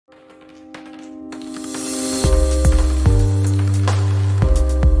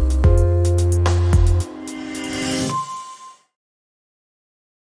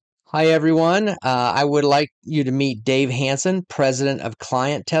Hi, everyone. I would like you to meet Dave Hansen, president of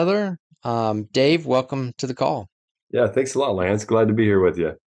ClientTether. Dave, welcome to the call. Yeah, thanks a lot, Lance. Glad to be here with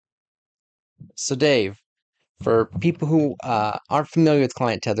you. So, Dave, for people who aren't familiar with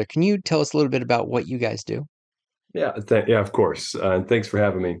ClientTether, can you tell us a little bit about what you guys do? Yeah, of course. And thanks for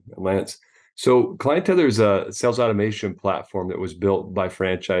having me, Lance. So, ClientTether is a sales automation platform that was built by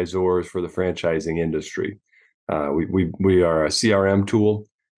franchisors for the franchising industry. We are a CRM tool.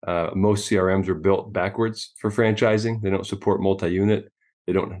 Most CRMs are built backwards for franchising. They don't support multi-unit.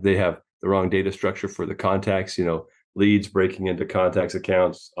 They have the wrong data structure for the contacts, leads breaking into contacts,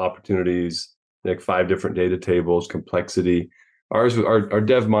 accounts, opportunities, like five different data tables, complexity. Our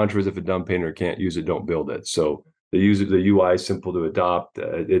dev mantra is if a dumb painter can't use it, don't build it. So the UI is simple to adopt.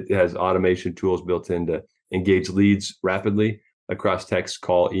 It has automation tools built in to engage leads rapidly across text,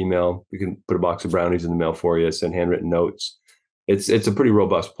 call, email. You can put a box of brownies in the mail for you, send handwritten notes. It's a pretty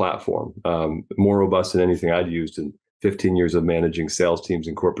robust platform, more robust than anything I'd used in 15 years of managing sales teams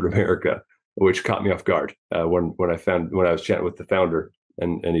in corporate America, which caught me off guard when I was chatting with the founder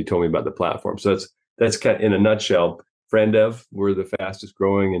and he told me about the platform. So that's kind of in a nutshell. FranDev, we're the fastest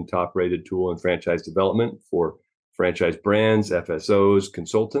growing and top rated tool in franchise development for franchise brands, FSOs,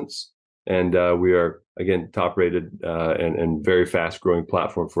 consultants. And we are, again, top rated and very fast growing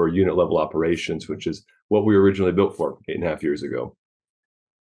platform for unit level operations, which is what we were originally built for 8.5 years ago.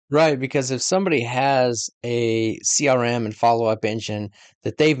 Right, because if somebody has a CRM and follow-up engine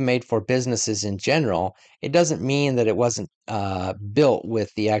that they've made for businesses in general, it doesn't mean that it wasn't built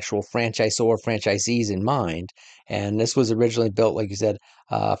with the actual franchisor or franchisees in mind. And this was originally built, like you said,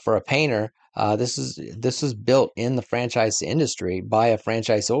 for a painter. This was built in the franchise industry by a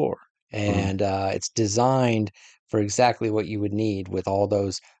franchisor, Mhm. and it's designed for exactly what you would need with all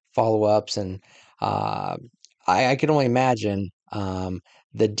those follow-ups. And uh, I can only imagine.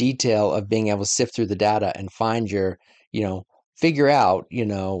 The detail of being able to sift through the data and find you know, figure out,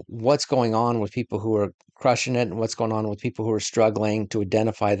 what's going on with people who are crushing it and what's going on with people who are struggling to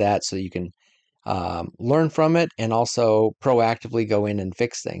identify that so you can learn from it and also proactively go in and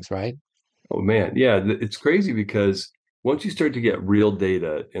fix things, right? Oh man, yeah, it's crazy because once you start to get real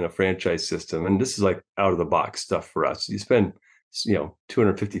data in a franchise system, and this is like out of the box stuff for us, you spend,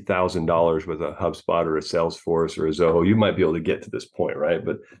 $250,000 with a HubSpot or a Salesforce or a Zoho, you might be able to get to this point, right?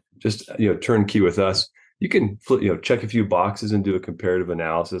 But just turnkey with us, you can check a few boxes and do a comparative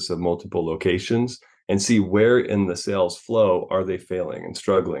analysis of multiple locations and see where in the sales flow are they failing and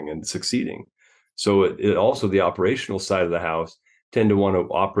struggling and succeeding. So it also the operational side of the house tend to want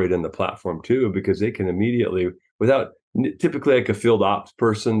to operate in the platform too because they can immediately without typically like a field ops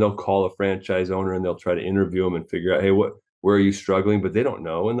person they'll call a franchise owner and they'll try to interview them and figure out, hey, where are you struggling, but they don't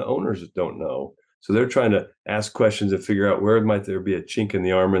know and the owners don't know, so they're trying to ask questions and figure out where might there be a chink in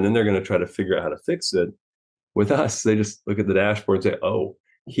the armor, and then they're going to try to figure out how to fix it. With us, they just look at the dashboard and say, oh,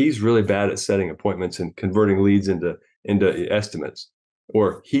 he's really bad at setting appointments and converting leads into estimates,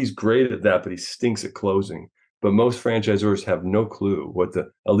 or he's great at that but he stinks at closing. But most franchisors have no clue what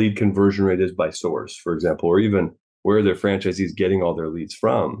a lead conversion rate is by source, for example, or even where their franchisees getting all their leads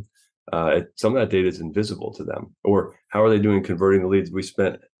from. Some of that data is invisible to them. Or how are they doing converting the leads we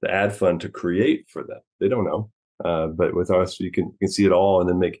spent the ad fund to create for them? They don't know. But with us, you can see it all and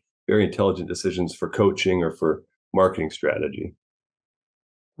then make very intelligent decisions for coaching or for marketing strategy.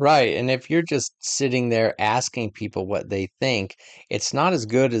 Right. And if you're just sitting there asking people what they think, it's not as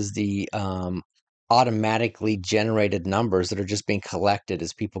good as the automatically generated numbers that are just being collected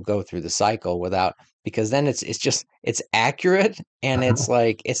as people go through the cycle without, because then it's accurate and it's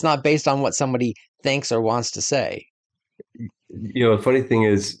like it's not based on what somebody thinks or wants to say. The funny thing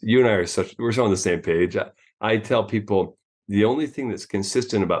is, you and I we're so on the same page. I tell people the only thing that's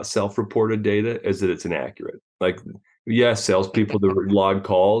consistent about self-reported data is that it's inaccurate. Like, yes, salespeople that log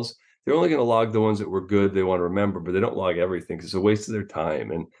calls, they're only going to log the ones that were good, they want to remember, but they don't log everything because it's a waste of their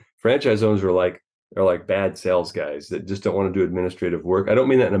time. And franchise owners are like bad sales guys that just don't want to do administrative work. I don't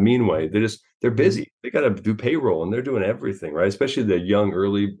mean that in a mean way. They're Mhm. busy. They got to do payroll and they're doing everything, right? Especially the young,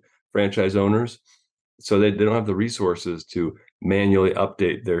 early franchise owners. So they don't have the resources to manually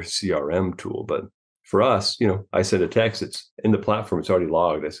update their CRM tool. But for us, I send a text, it's in the platform, it's already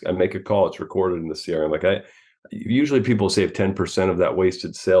logged. I make a call, it's recorded in the CRM. Like I usually people save 10% of that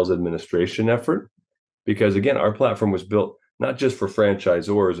wasted sales administration effort because again, our platform was built not just for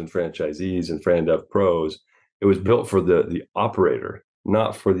franchisors and franchisees and FranDev pros. It was built for the operator,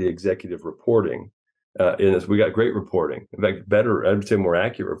 not for the executive reporting. And we got great reporting. In fact, better, I'd say more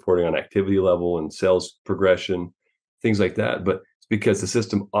accurate reporting on activity level and sales progression, things like that. But it's because the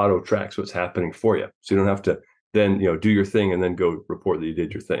system auto tracks what's happening for you. So you don't have to then, do your thing and then go report that you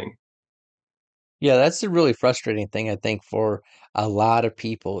did your thing. Yeah, that's the really frustrating thing I think for a lot of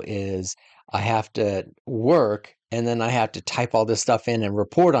people is I have to work and then I have to type all this stuff in and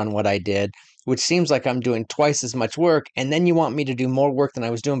report on what I did, which seems like I'm doing twice as much work. And then you want me to do more work than I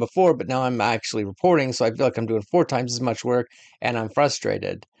was doing before, but now I'm actually reporting, so I feel like I'm doing four times as much work and I'm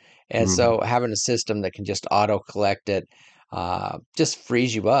frustrated. And Mhm. so having a system that can just auto collect it just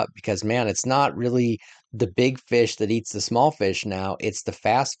frees you up because man, it's not really the big fish that eats the small fish now. It's the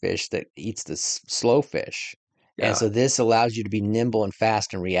fast fish that eats the slow fish. And Yeah. so this allows you to be nimble and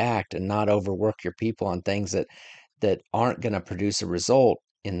fast and react and not overwork your people on things that aren't going to produce a result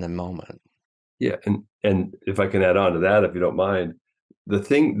in the moment. Yeah, and if I can add on to that, if you don't mind,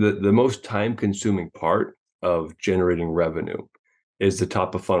 the most time consuming part of generating revenue is the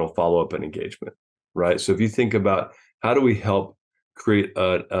top of funnel follow up and engagement, right? So if you think about how do we help create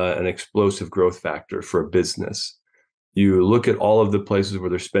an explosive growth factor for a business, you look at all of the places where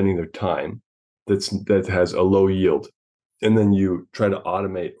they're spending their time that has a low yield, and then you try to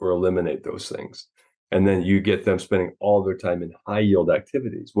automate or eliminate those things, and then you get them spending all their time in high yield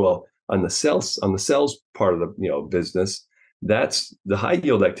activities. Well, on the sales part of the business, that's the high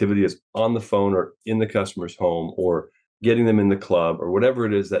yield activity is on the phone or in the customer's home or getting them in the club or whatever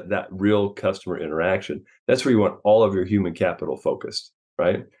it is, that real customer interaction. That's where you want all of your human capital focused,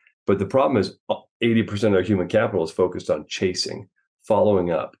 right? But the problem is 80% of our human capital is focused on chasing,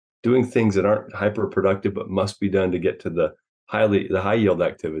 following up, doing things that aren't hyper productive but must be done to get to the high yield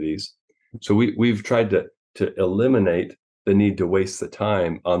activities. So we've tried to eliminate the need to waste the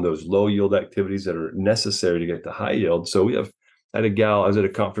time on those low yield activities that are necessary to get to high yield. So I had a gal, I was at a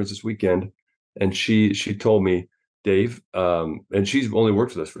conference this weekend, and she told me, Dave, and she's only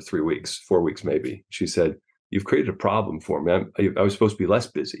worked with us for 3 weeks, 4 weeks maybe. She said, "You've created a problem for me. I was supposed to be less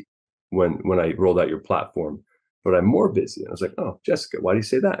busy when I rolled out your platform, but I'm more busy." And I was like, "Oh, Jessica, why do you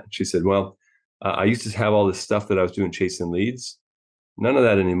say that?" She said, "Well, I used to have all this stuff that I was doing chasing leads. None of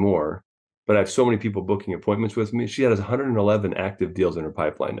that anymore. But I have so many people booking appointments with me." She has 111 active deals in her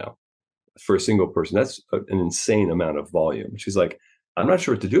pipeline now for a single person. That's an insane amount of volume. She's like, "I'm not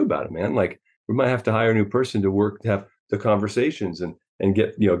sure what to do about it, man. Like, we might have to hire a new person to work to have the conversations and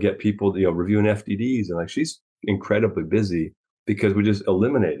get people reviewing FDDs." And like, she's incredibly busy because we just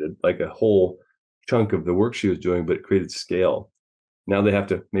eliminated like a whole chunk of the work she was doing, but it created scale. Now they have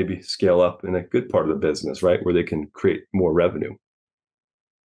to maybe scale up in a good part of the business, right, where they can create more revenue.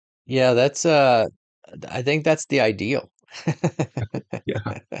 Yeah, that's I think that's the ideal.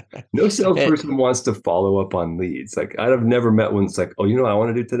 Yeah. No Eh, salesperson wants to follow up on leads. Like I've never met one that's like, "Oh, you know what I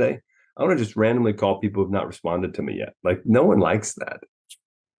want to do today? I want to just randomly call people who've not responded to me yet." Like no one likes that.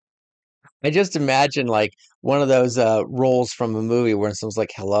 I just imagine like one of those roles from a movie where someone's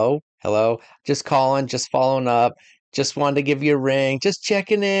like, "Hello, hello, just calling, just following up, just wanted to give you a ring, just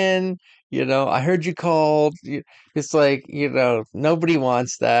checking in. I heard you called." It's like, nobody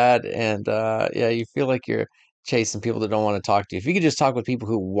wants that, and yeah, you feel like you're chasing people that don't want to talk to you. If you could just talk with people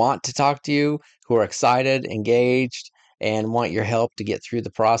who want to talk to you, who are excited, engaged, and want your help to get through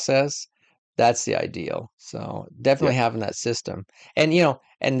the process, that's the ideal. So Yeah. definitely having that system. And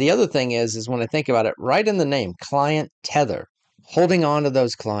the other thing is when I think about it, right in the name, client tether, holding on to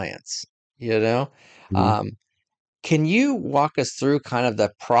those clients, you know? Mhm. Um, can you walk us through kind of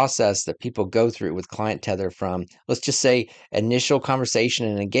the process that people go through with client tether from, let's just say, initial conversation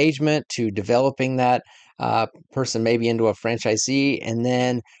and engagement to developing that person maybe into a franchisee, and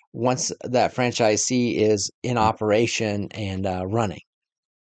then once that franchisee is in operation and running?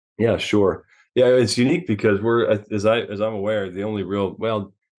 Yeah, sure. Yeah, it's unique because we're as I'm aware, the only real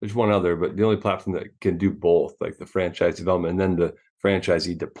well, there's one other, but the only platform that can do both, like the franchise development and then the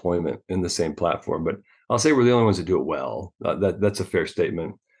franchisee deployment in the same platform. But I'll say we're the only ones that do it well. That's a fair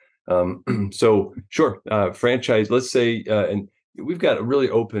statement. So sure, franchise. Let's say, and we've got a really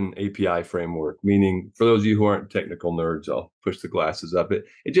open API framework. Meaning, for those of you who aren't technical nerds, I'll push the glasses up.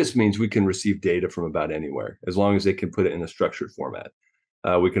 It just means we can receive data from about anywhere as long as they can put it in a structured format.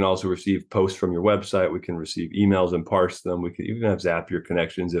 We can also receive posts from your website. We can receive emails and parse them. We can even have Zapier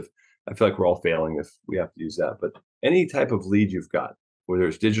connections if I feel like we're all failing if we have to use that. But any type of lead you've got, whether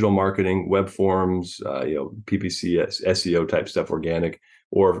it's digital marketing, web forms, PPC, SEO type stuff, organic,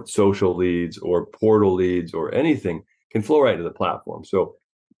 or social leads, or portal leads, or anything, can flow right to the platform. So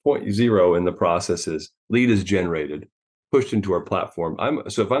point zero in the process is lead is generated, pushed into our platform.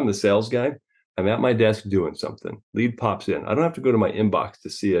 So if I'm the sales guy, I'm at my desk doing something. Lead pops in. I don't have to go to my inbox to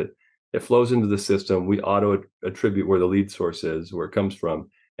see it. It flows into the system. We auto attribute where the lead source is, where it comes from,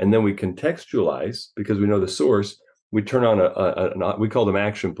 and then we contextualize because we know the source. We turn on we call them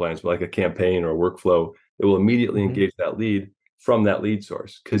action plans, but like a campaign or a workflow. It will immediately Mhm. engage that lead, from that lead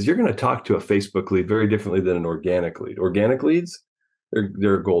source, because you're going to talk to a Facebook lead very differently than an organic lead. Organic leads,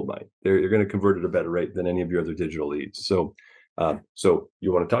 they're a gold mine. They're going to convert at a better rate than any of your other digital leads. So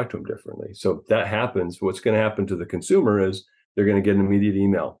you want to talk to them differently. So that happens. What's going to happen to the consumer is they're going to get an immediate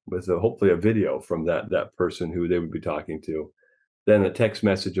email with hopefully a video from that person who they would be talking to, then a text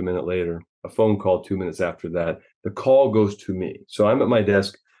message a minute later, a phone call 2 minutes after that. The call goes to me. So I'm at my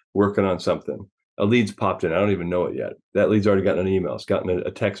desk working on something. A lead's popped in. I don't even know it yet. That lead's already gotten an email. It's gotten a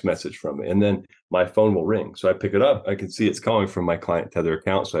text message from me. And then my phone will ring. So I pick it up. I can see it's calling from my ClientTether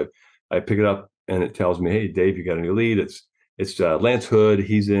account. So I pick it up and it tells me, hey, Dave, you got a new lead. It's Lance Hood.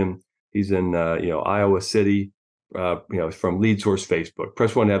 He's in Iowa City. From Lead Source Facebook.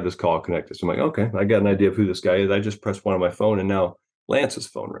 Press one to have this call connected. So I'm like, okay, I got an idea of who this guy is. I just press one on my phone, and now Lance's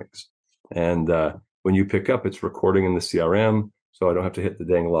phone rings. And when you pick up, it's recording in the CRM, so I don't have to hit the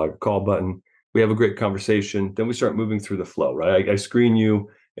dang log call button. We have a great conversation. Then we start moving through the flow, right? I screen you,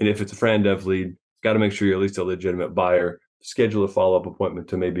 and if it's a friend dev lead, got to make sure you're at least a legitimate buyer. Schedule a follow-up appointment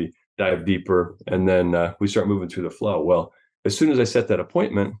to maybe dive deeper, and then we start moving through the flow. Well, as soon as I set that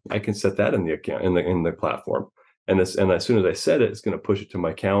appointment, I can set that in the account in the platform. And as soon as I set it, it's going to push it to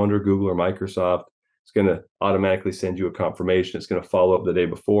my calendar, Google or Microsoft. It's going to automatically send you a confirmation. It's going to follow up the day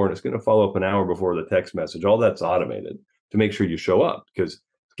before, and it's going to follow up an hour before the text message. All that's automated to make sure you show up, because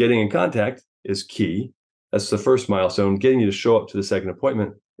getting in contact is key. That's the first milestone. Getting you to show up to the second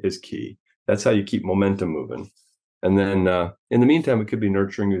appointment is key. That's how you keep momentum moving. And then in the meantime, we could be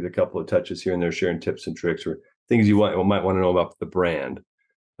nurturing you with a couple of touches here and there, sharing might want to know about the brand.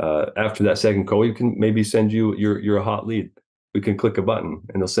 After that second call, you can maybe send you're a hot lead. We can click a button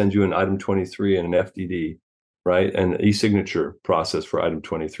and they'll send you an item 23 and an FDD, right? And an e-signature process for item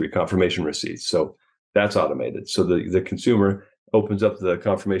 23, confirmation receipts. So that's automated. So the consumer opens up the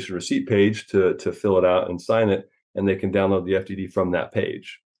confirmation receipt page to fill it out and sign it, and they can download the FDD from that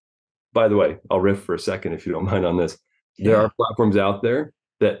page. By the way, I'll riff for a second if you don't mind on this. There Yeah. are platforms out there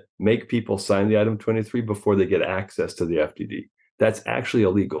that make people sign the item 23 before they get access to the FDD. That's actually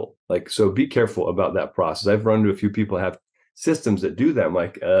illegal. So be careful about that process. I've run into a few people have systems that do that. I'm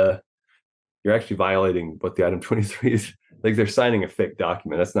like, you're actually violating what the item 23 is. Like, they're signing a fake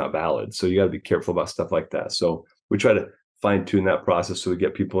document. That's not valid. So you got to be careful about stuff like that. So we try to fine tune that process so we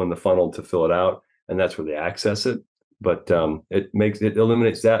get people in the funnel to fill it out, and that's where they access it. But it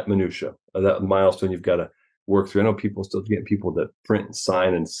eliminates that minutia, that milestone you've got to work through. I know people still get people that print,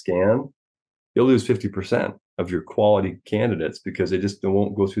 sign, and scan. You'll lose 50% of your quality candidates because they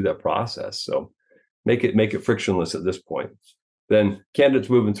won't go through that process. So make it frictionless at this point. Then candidates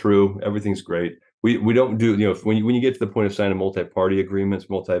moving through, everything's great. We don't do, when you get to the point of signing multi-party agreements,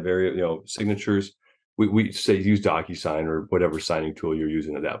 multivariate, signatures, we say use DocuSign or whatever signing tool you're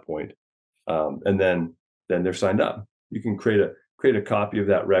using at that point. And then they're signed up. You can create a copy of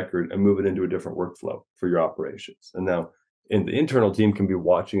that record and move it into a different workflow for your operations. And now, and the internal team can be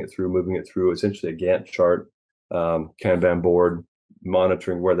watching it through, moving it through, essentially a Gantt chart, Kanban board,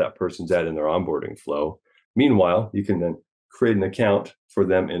 monitoring where that person's at in their onboarding flow. Meanwhile, you can then create an account for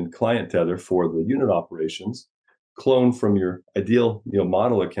them in ClientTether for the unit operations, clone from your ideal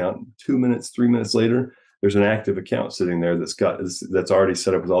model account. 2 minutes, 3 minutes later, there's an active account sitting there that's already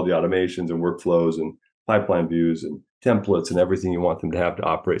set up with all the automations and workflows and pipeline views and templates and everything you want them to have to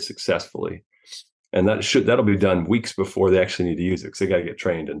operate successfully. And that'll be done weeks before they actually need to use it, because they got to get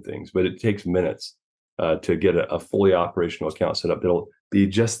trained in things. But it takes minutes to get a fully operational account set up. It'll be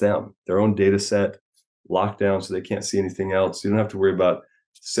just them, their own data set, locked down so they can't see anything else. You don't have to worry about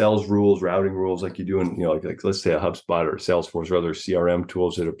sales rules, routing rules like you do in, like let's say a HubSpot or Salesforce or other CRM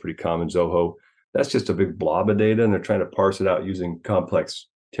tools that are pretty common, Zoho. That's just a big blob of data, and they're trying to parse it out using complex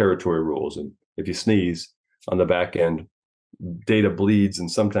territory rules. And if you sneeze on the back end, data bleeds, and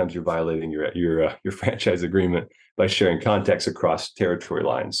sometimes you're violating your franchise agreement by sharing context across territory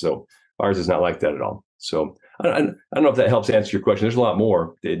lines. So ours is not like that at all. So I don't know if that helps answer your question. There's a lot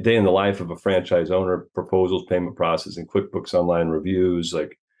more. The day in the life of a franchise owner: proposals, payment processing, QuickBooks Online reviews.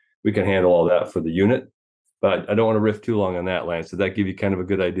 Like, we can handle all that for the unit. But I don't want to riff too long on that, Lance. Did that give you kind of a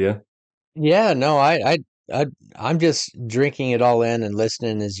good idea? Yeah, no, I I'm just drinking it all in and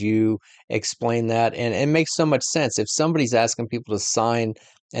listening as you explain that, and it makes so much sense. If somebody's asking people to sign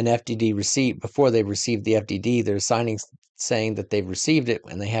an FDD receipt before they've received the FDD, they're signing saying that they've received it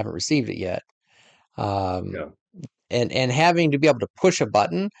when they haven't received it yet. Um, Yeah. and having to be able to push a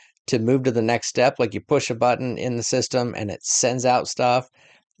button to move to the next step, like you push a button in the system and it sends out stuff.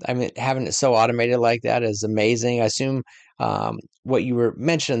 I mean, having it so automated like that is amazing. I assume what you were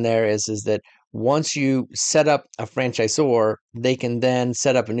mentioning there is that once you set up a franchisor, they can then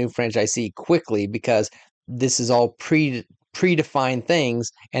set up a new franchisee quickly, because this is all predefined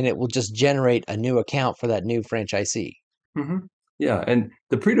things, and it will just generate a new account for that new franchisee. Hmm. Yeah, and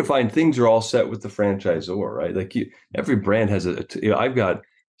the predefined things are all set with the franchisor, right? Like every brand has I've got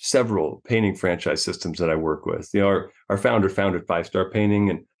several painting franchise systems that I work with. Our founder founded Five Star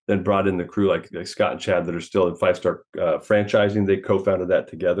Painting and then brought in the crew like Scott and Chad that are still in Five Star Franchising. They co-founded that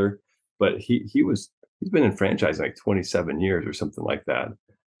together, but he's been in franchising like 27 years or something like that.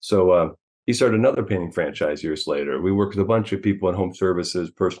 So he started another painting franchise years later. We work with a bunch of people in home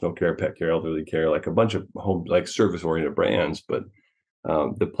services, personal care, pet care, elderly care, like a bunch of home like service oriented brands, but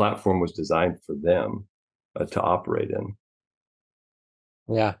the platform was designed for them to operate in.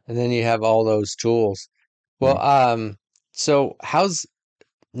 Yeah, and then you have all those tools. Well, Mhm. so how's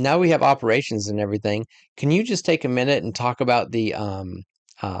now we have operations and everything. Can you just take a minute and talk about the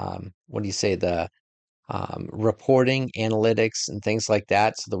what do you say, the reporting, analytics, and things like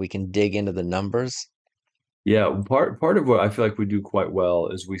that, so that we can dig into the numbers? Yeah, part of what I feel like we do quite well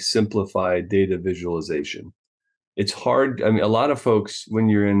is we simplify data visualization. It's hard. I mean, a lot of folks when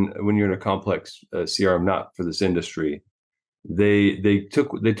you're in a complex CRM, not for this industry, they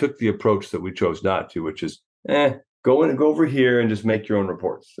took the approach that we chose not to, which is go over here and just make your own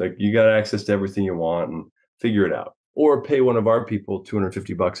reports. Like you got access to everything you want and figure it out, or pay one of our people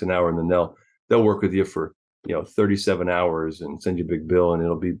 $250 an hour, and then they'll work with you for 37 hours and send you a big bill, and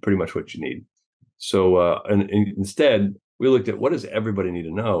it'll be pretty much what you need. So and instead we looked at what does everybody need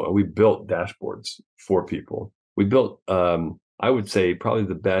to know, and we built dashboards for people. We built I would say probably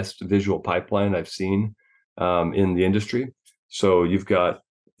the best visual pipeline I've seen in the industry. So you've got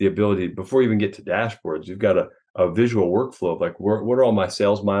the ability before you even get to dashboards, you've got a visual workflow of like what are all my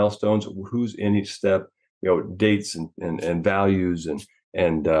sales milestones, who's in each step, dates and values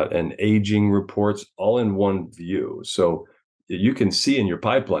and aging reports all in one view. So you can see in your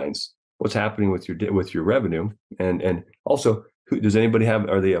pipelines what's happening with your revenue, and also does anybody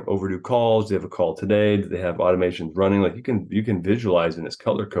are they have overdue calls? Do they have a call today? Do they have automations running? Like you can visualize, and it's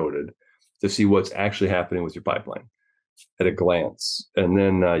color coded to see what's actually happening with your pipeline at a glance. And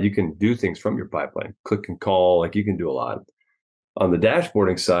then you can do things from your pipeline, click and call, like you can do a lot. On the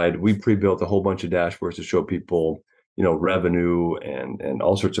dashboarding side, we pre-built a whole bunch of dashboards to show people, revenue and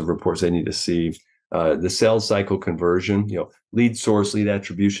all sorts of reports they need to see. The sales cycle conversion, lead source, lead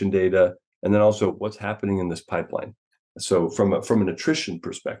attribution data, and then also what's happening in this pipeline. So from an attrition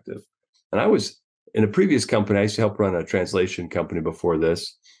perspective, and I was in a previous company, I used to help run a translation company before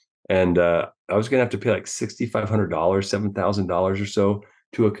this, and I was going to have to pay like $6,500, $7,000 or so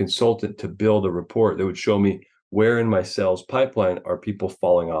to a consultant to build a report that would show me where in my sales pipeline are people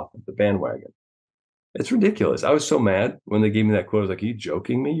falling off of the bandwagon. It's ridiculous. I was so mad when they gave me that quote. I was like, are you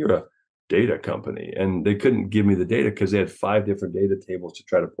joking me? You're a data company. And they couldn't give me the data because they had 5 different data tables to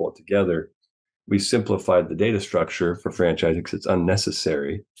try to pull it together. We simplified the data structure for franchising because it's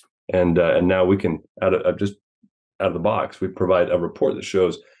unnecessary. And now we can, just out of the box, we provide a report that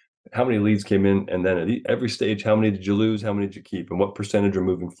shows how many leads came in, and then at every stage, how many did you lose, how many did you keep, and what percentage are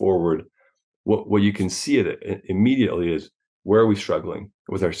moving forward. What you can see it immediately is where are we struggling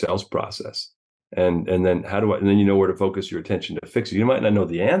with our sales process, and then and then you know where to focus your attention to fix it. You might not know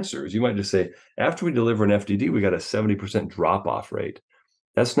the answers. You might just say, after we deliver an FDD, we got a 70% drop off rate.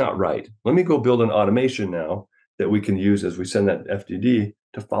 That's not right. Let me go build an automation now that we can use as we send that FDD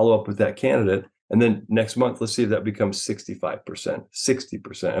to follow up with that candidate. And then next month, let's see if that becomes 65%,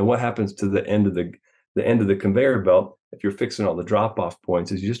 60%. And what happens to the end of the conveyor belt if you're fixing all the drop off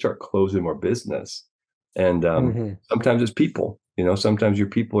points is you just start closing more business. And Hmm. sometimes it's people. Sometimes your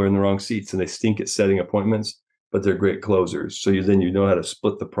people are in the wrong seats and they stink at setting appointments, but they're great closers. So then you know how to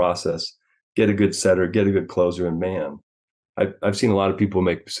split the process, get a good setter, get a good closer, and man, I've seen a lot of people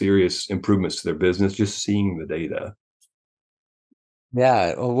make serious improvements to their business just seeing the data.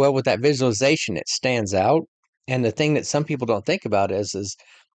 Yeah, well, with that visualization, it stands out. And the thing that some people don't think about is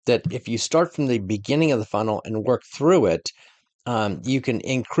that if you start from the beginning of the funnel and work through it, you can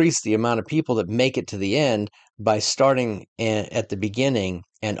increase the amount of people that make it to the end by starting at the beginning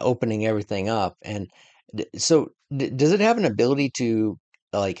and opening everything up. And so, does it have an ability to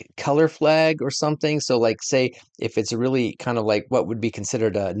like color flag or something? So, like, say if it's a really kind of like what would be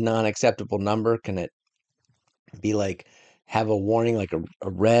considered a non-acceptable number, can it be like have a warning like a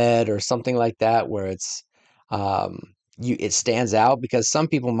red or something like that where it's um it stands out, because some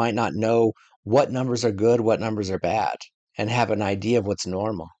people might not know what numbers are good, what numbers are bad, and have an idea of what's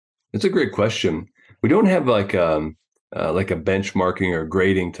normal. It's a great question. We don't have like a benchmarking or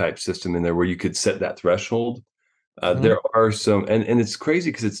grading type system in there where you could set that threshold. Hmm. There are some, and it's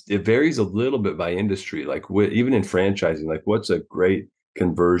crazy because it varies a little bit by industry. Like even in franchising, like what's a great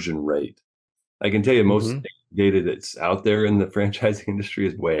conversion rate? I can tell you most Hmm. data that's out there in the franchising industry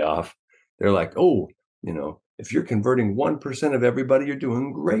is way off. They're like, oh, if you're converting 1% of everybody, you're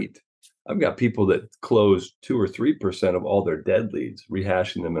doing great. I've got people that close 2 or 3% of all their dead leads,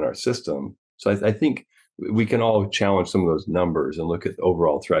 rehashing them in our system. So I think we can all challenge some of those numbers and look at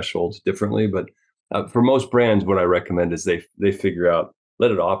overall thresholds differently. But for most brands, what I recommend is they figure out,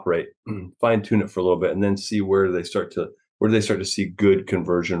 let it operate, fine tune it for a little bit, and then see where they start to see good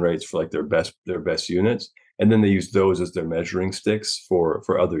conversion rates for like their best units, and then they use those as their measuring sticks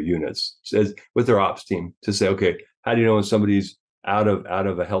for other units, with their ops team to say, okay, how do you know when somebody's out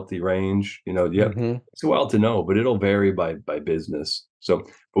of a healthy range? Yeah, Hmm. it's a while to know, but it'll vary by business. So,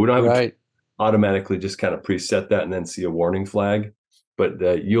 but we don't have Right. automatically just kind of preset that and then see a warning flag.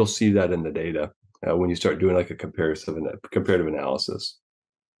 But you'll see that in the data when you start doing like a comparative analysis.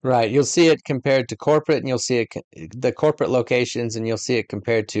 Right. You'll see it compared to corporate, and you'll see it the corporate locations, and you'll see it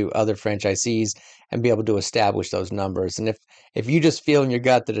compared to other franchisees, and be able to establish those numbers. And if you just feel in your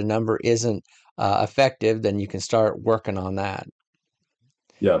gut that a number isn't effective, then you can start working on that.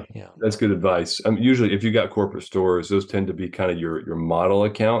 Yeah, Yeah. that's good advice. Usually, if you got corporate stores, those tend to be kind of your model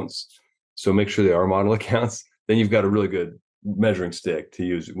accounts. So make sure they are model accounts. Then you've got a really good measuring stick to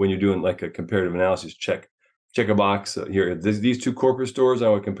use when you're doing like a comparative analysis. Check a box here. These two corporate stores, I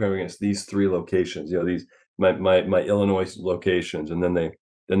would compare against these three locations. These my Illinois locations, and then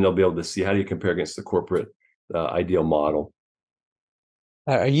they'll be able to see how do you compare against the corporate ideal model.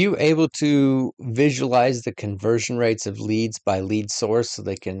 Are you able to visualize the conversion rates of leads by lead source so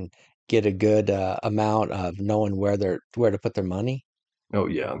they can get a good amount of knowing where to put their money? Oh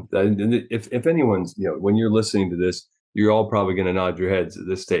yeah. And if anyone's, when you're listening to this, you're all probably going to nod your heads at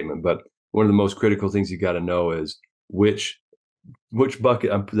this statement. But one of the most critical things you got to know is which bucket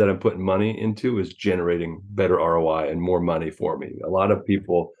that I'm putting money into is generating better ROI and more money for me. A lot of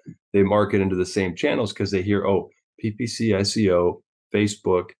people, they market into the same channels because they hear, oh, PPC, SEO,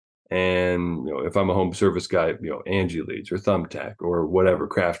 Facebook, and if I'm a home service guy, Angie leads or Thumbtack or whatever,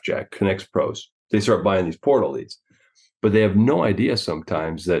 CraftJack, Connects Pros. They start buying these portal leads, but they have no idea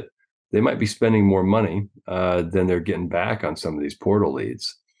sometimes that they might be spending more money than they're getting back on some of these portal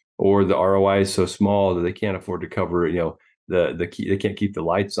leads, or the ROI is so small that they can't afford to cover, the key, they can't keep the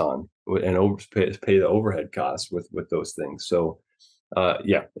lights on and pay the overhead costs with those things. So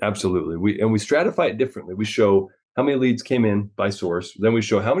yeah, absolutely. We stratify it differently. We show how many leads came in by source. Then we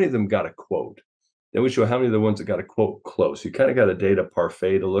show how many of them got a quote. Then we show how many of the ones that got a quote close. You kind of got a data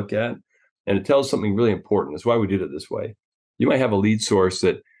parfait to look at, and it tells something really important. That's why we did it this way. You might have a lead source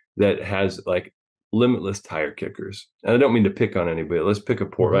that has like limitless tire kickers, and I don't mean to pick on anybody. Let's pick a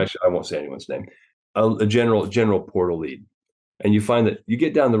portal. Hmm. Actually, I won't say anyone's name. A general portal lead, and you find that you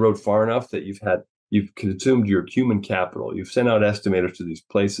get down the road far enough that you've consumed your human capital. You've sent out estimators to these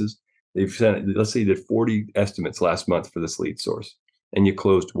places. They've sent, let's say you did 40 estimates last month for this lead source, and you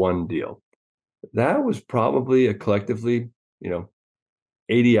closed one deal. That was probably a collectively,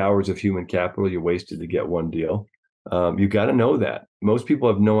 80 hours of human capital you wasted to get one deal. You got to know that. Most people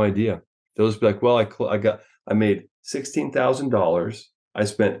have no idea. They'll just be like, well, I made $16,000. I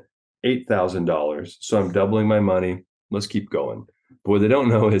spent $8,000. So I'm doubling my money. Let's keep going. But what they don't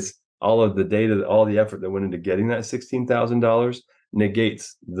know is all of the data, all the effort that went into getting that $16,000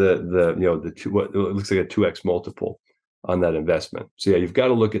 negates the two, what it looks like a 2x multiple on that investment. So yeah, you've got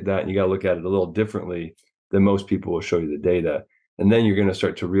to look at that, and you got to look at it a little differently than most people will show you the data. And then you're going to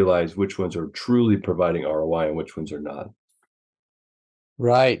start to realize which ones are truly providing ROI and which ones are not.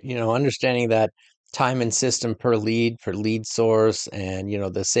 Right. Understanding that time and system per lead source, and,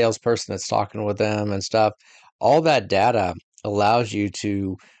 the salesperson that's talking with them and stuff, all that data allows you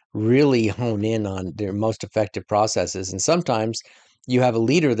to really hone in on their most effective processes. And sometimes you have a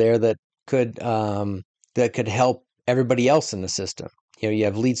leader there could that could help everybody else in the system. You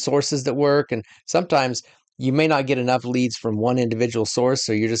have lead sources that work, and sometimes you may not get enough leads from one individual source,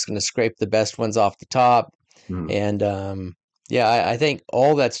 so you're just going to scrape the best ones off the top. Mhm. And yeah, I think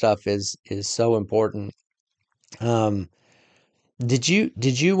all that stuff is so important. Um, did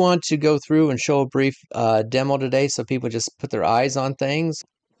you want to go through and show a brief demo today so people just put their eyes on things?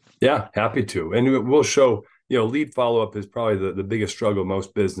 Yeah, happy to. And we'll show, lead follow up is probably the biggest struggle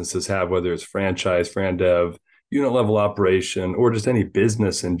most businesses have, whether it's franchise, fran dev, unit level operation, or just any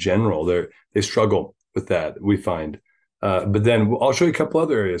business in general. They struggle with that, we find. But then I'll show you a couple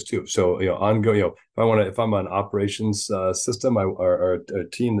other areas too. So, ongoing, if I'm an operations system, or a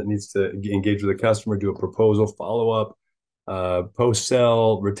team that needs to engage with a customer, do a proposal, follow up, post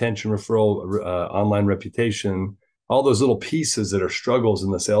sell, retention, referral, online reputation, all those little pieces that are struggles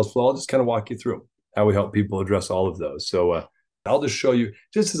in the sales flow. I'll just kind of walk you through how we help people address all of those. So I'll just show you,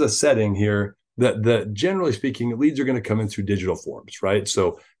 just as a setting here, The generally speaking, leads are going to come in through digital forms, right?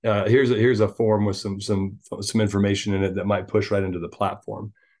 So here's a form with some information in it that might push right into the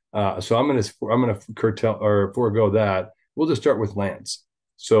platform. So I'm gonna curtail or forego that. We'll just start with Lance.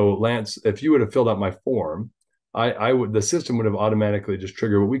 So Lance, if you would have filled out my form, I would the system would have automatically just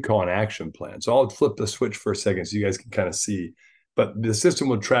triggered what we call an action plan. So I'll flip the switch for a second so you guys can kind of see. But the system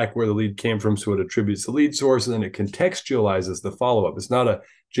will track where the lead came from, so it attributes the lead source, and then it contextualizes the follow-up. It's not a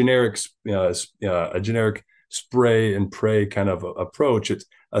generic spray and pray kind of approach. It's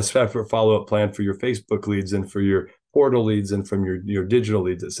a separate follow-up plan for your Facebook leads and for your portal leads and from your digital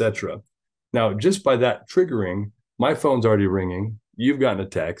leads, etc. Now, just by that triggering, my phone's already ringing. You've gotten a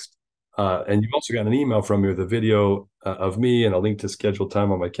text, and you've also gotten an email from me with a video of me and a link to schedule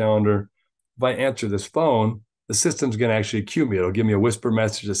time on my calendar. If I answer this phone, the system's going to actually cue me. It'll give me a whisper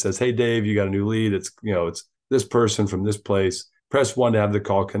message that says, "Hey, Dave, you got a new lead. It's this person from this place. Press 1 to have the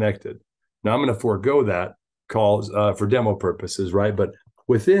call connected." Now I'm going to forego that call for demo purposes, right? But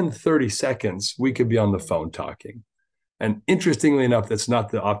within 30 seconds, we could be on the phone talking. And interestingly enough, that's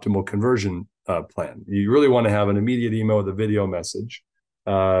not the optimal conversion plan. You really want to have an immediate email with a video message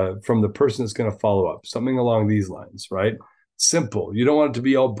from the person that's going to follow up, something along these lines, right? Simple. You don't want it to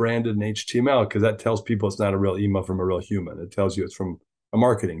be all branded in HTML because that tells people it's not a real email from a real human. It tells you it's from a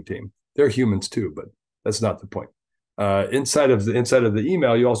marketing team. They're humans too, but that's not the point. Inside of the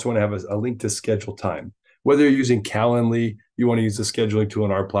email, you also want to have a link to schedule time. Whether you're using Calendly, you want to use the scheduling tool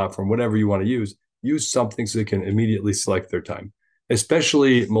in our platform, whatever you want to use something so they can immediately select their time.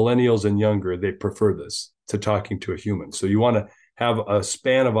 Especially millennials and younger, they prefer this to talking to a human. So you want to have a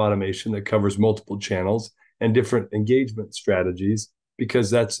span of automation that covers multiple channels and different engagement strategies,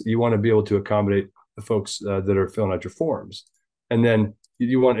 because you want to be able to accommodate the folks that are filling out your forms. And then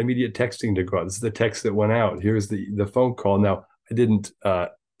you want immediate texting to go out. This is the text that went out. Here's the phone call. Now it didn't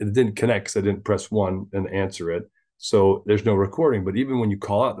connect because I didn't press 1 and answer it. So there's no recording. But even when you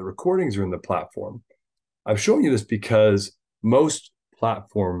call out, the recordings are in the platform. I've shown you this because most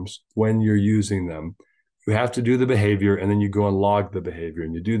platforms, when you're using them, you have to do the behavior and then you go and log the behavior,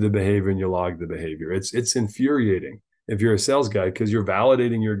 and you do the behavior and you log the behavior. It's infuriating if you're a sales guy, because you're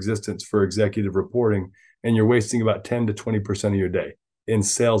validating your existence for executive reporting and you're wasting about 10 to 20% of your day in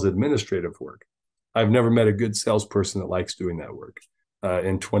sales administrative work. I've never met a good salesperson that likes doing that work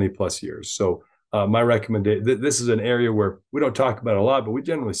in 20 plus years. So my recommendation, this is an area where we don't talk about it a lot, but we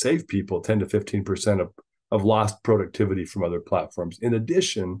generally save people 10 to 15% of lost productivity from other platforms. In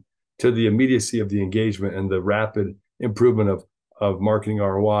addition to the immediacy of the engagement and the rapid improvement of marketing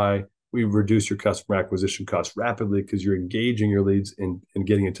ROI, we reduce your customer acquisition costs rapidly because you're engaging your leads and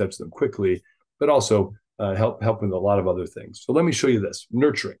getting in touch with them quickly, but also help with a lot of other things. So let me show you this,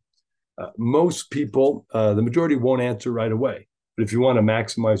 nurturing. Most people, the majority won't answer right away. But if you want to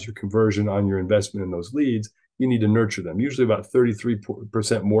maximize your conversion on your investment in those leads, you need to nurture them. Usually about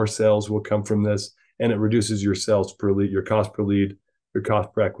 33% more sales will come from this, and it reduces your sales per lead, your cost per lead, your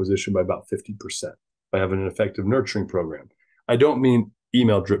cost per acquisition by about 50% by having an effective nurturing program. I don't mean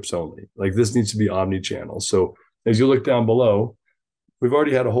email drips only. Like, this needs to be omni-channel. So as you look down below, we've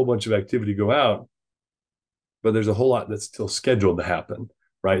already had a whole bunch of activity go out, but there's a whole lot that's still scheduled to happen,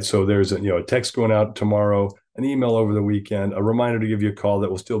 right? So there's a text going out tomorrow, an email over the weekend, a reminder to give you a call that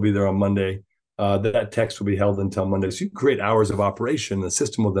will still be there on Monday. That text will be held until Monday. So you create hours of operation. The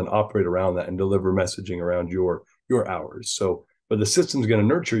system will then operate around that and deliver messaging around your hours. So, but the system's going to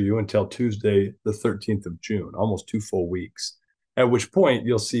nurture you until Tuesday, the 13th of June, almost 2 full weeks. At which point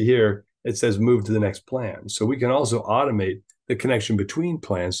you'll see here, it says move to the next plan. So we can also automate the connection between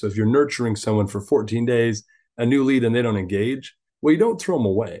plans. So if you're nurturing someone for 14 days, a new lead, and they don't engage, well, you don't throw them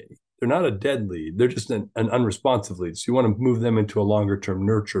away. They're not a dead lead. They're just an unresponsive lead. So you want to move them into a longer term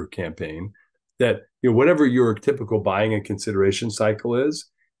nurture campaign that, whatever your typical buying and consideration cycle is,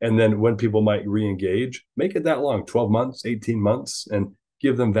 and then when people might re-engage, make it that long, 12 months, 18 months, and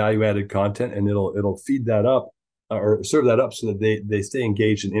give them value-added content, and it'll feed that up or serve that up so that they stay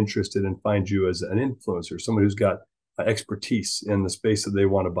engaged and interested and find you as an influencer, someone who's got expertise in the space that they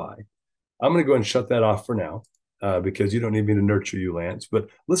want to buy. I'm going to go ahead and shut that off for now because you don't need me to nurture you, Lance. But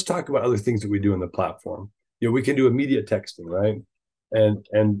let's talk about other things that we do in the platform. We can do immediate texting, right?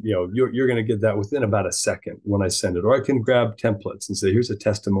 And you're going to get that within about a second when I send it. Or I can grab templates and say, here's a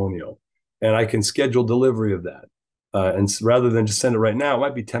testimonial, and I can schedule delivery of that. And rather than just send it right now, it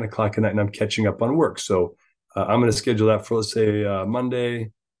might be 10 o'clock at night and I'm catching up on work. So I'm going to schedule that for, let's say,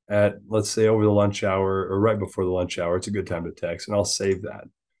 Monday at, let's say, over the lunch hour or right before the lunch hour. It's a good time to text, and I'll save that.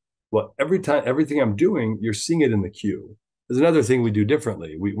 Well, everything I'm doing, you're seeing it in the queue. There's another thing we do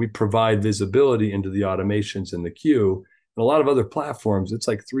differently. We provide visibility into the automations in the queue, And a lot of other platforms, it's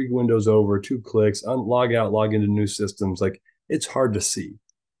like 3 windows over, 2 clicks, log out, log into new systems. Like it's hard to see.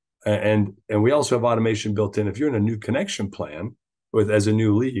 And we also have automation built in. If you're in a new connection plan with as a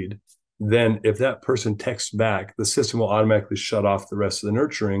new lead, then if that person texts back, the system will automatically shut off the rest of the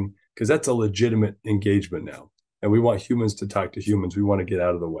nurturing because that's a legitimate engagement now. And we want humans to talk to humans. We want to get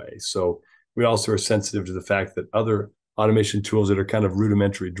out of the way. So we also are sensitive to the fact that other automation tools that are kind of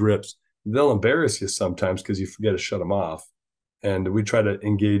rudimentary drips, they'll embarrass you sometimes because you forget to shut them off. And we try to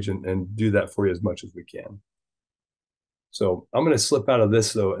engage and do that for you as much as we can. So I'm going to slip out of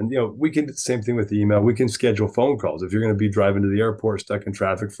this though. And, we can do the same thing with the email. We can schedule phone calls. If you're going to be driving to the airport, stuck in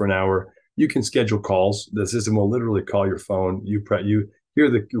traffic for an hour, you can schedule calls. The system will literally call your phone. You hear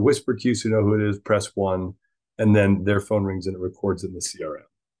the whisper cue, so you know who it is, press 1, and then their phone rings and it records in the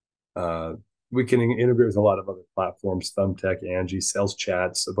CRM. We can integrate with a lot of other platforms, Thumbtack, Angie, Sales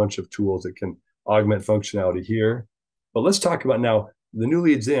Chats, a bunch of tools that can augment functionality here. But let's talk about now the new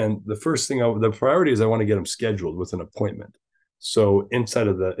leads in. The first thing, the priority is I want to get them scheduled with an appointment. So inside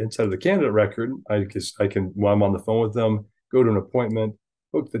of the candidate record, I can while I'm on the phone with them, go to an appointment,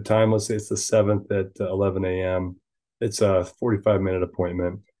 book the time. Let's say it's the 7th at 11 a.m. It's a 45-minute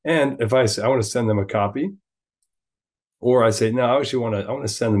appointment. And if I say I want to send them a copy, or I say, no, I want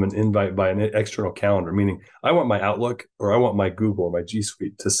to send them an invite by an external calendar, meaning I want my Outlook or I want my Google or my G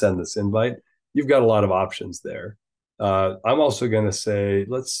Suite to send this invite. You've got a lot of options there. I'm also going to say,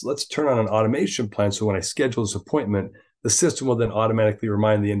 let's turn on an automation plan. So when I schedule this appointment, the system will then automatically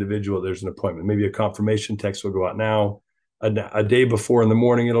remind the individual there's an appointment. Maybe a confirmation text will go out now. A day before in the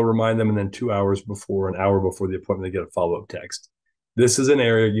morning, it'll remind them. And then 2 hours before, an hour before the appointment, they get a follow-up text. This is an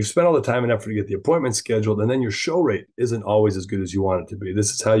area you've spent all the time and effort to get the appointment scheduled, and then your show rate isn't always as good as you want it to be. This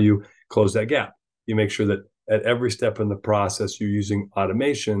is how you close that gap. You make sure that at every step in the process, you're using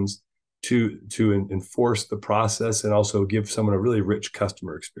automations to enforce the process and also give someone a really rich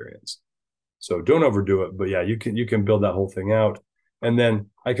customer experience. So don't overdo it, but yeah, you can build that whole thing out. And then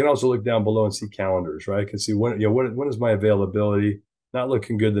I can also look down below and see calendars, right? I can see when is my availability. Not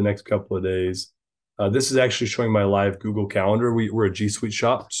looking good the next couple of days. This is actually showing my live Google Calendar. We're a G Suite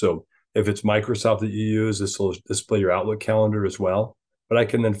shop, so if it's Microsoft that you use, this will display your Outlook calendar as well. But I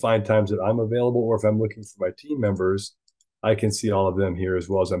can then find times that I'm available, or if I'm looking for my team members, I can see all of them here as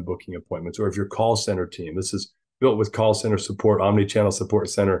well as I'm booking appointments. Or if your call center team, this is built with call center support, omni-channel support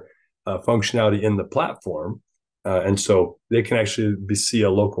center functionality in the platform. And so they can actually see a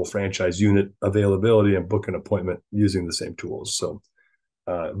local franchise unit availability and book an appointment using the same tools. So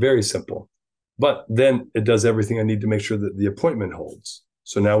very simple. But then it does everything I need to make sure that the appointment holds.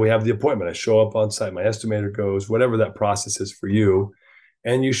 So now we have the appointment. I show up on site, my estimator goes, whatever that process is for you,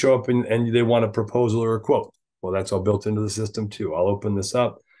 and you show up and they want a proposal or a quote. Well, that's all built into the system too. I'll open this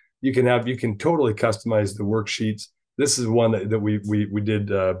up. You can totally customize the worksheets. This is one that we did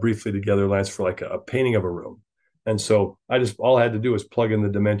briefly together, Lance, for like a painting of a room. And so all I had to do was plug in the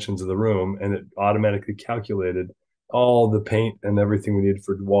dimensions of the room, and it automatically calculated all the paint and everything we needed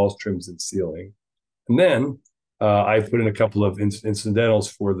for walls, trims, and ceiling. And then I put in a couple of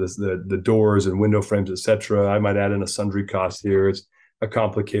incidentals for the doors and window frames, etc. I might add in a sundry cost here. It's a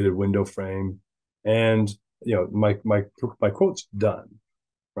complicated window frame, and my quote's done,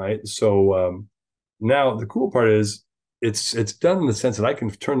 right? So now the cool part is it's done in the sense that I can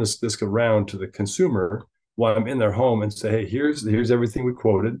turn this around to the consumer while I'm in their home and say, hey, here's everything we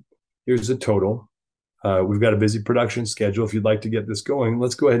quoted. Here's the total. We've got a busy production schedule. If you'd like to get this going,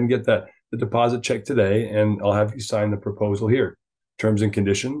 let's go ahead and get the deposit check today, and I'll have you sign the proposal here. Terms and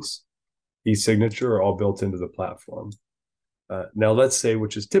conditions, e-signature are all built into the platform. Now, let's say,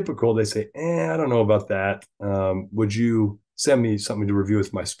 which is typical, they say, I don't know about that. Would you send me something to review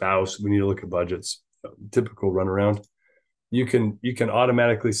with my spouse? We need to look at budgets. Typical runaround. You can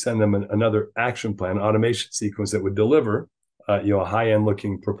automatically send them another action plan, automation sequence that would deliver a high-end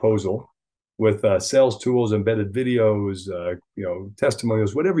looking proposal with sales tools, embedded videos,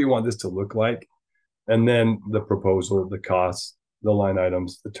 testimonials, whatever you want this to look like. And then the proposal, the costs, the line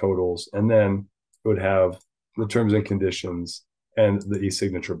items, the totals, and then it would have the terms and conditions and the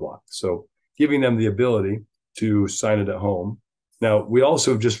e-signature block. So giving them the ability to sign it at home. Now, we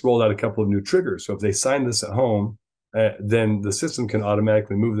also have just rolled out a couple of new triggers. So if they sign this at home, then the system can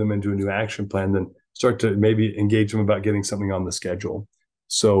automatically move them into a new action plan, then start to maybe engage them about getting something on the schedule.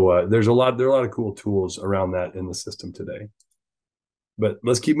 So there are a lot of cool tools around that in the system today. But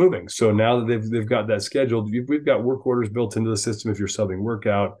let's keep moving. So now that they've got that scheduled, we've got work orders built into the system. If you're subbing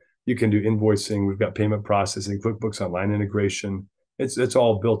workout, you can do invoicing. We've got payment processing, QuickBooks Online integration. It's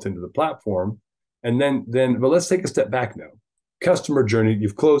all built into the platform. And but let's take a step back now. Customer journey,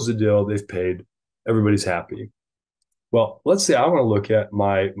 you've closed the deal, they've paid, everybody's happy. Well, let's say I want to look at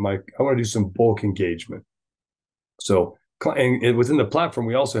I want to do some bulk engagement. So, and within the platform,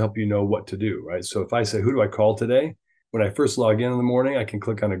 we also help you know what to do, right? So if I say, who do I call today? When I first log in the morning, I can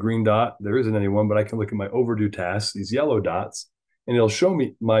click on a green dot. There isn't anyone, but I can look at my overdue tasks, these yellow dots, and it'll show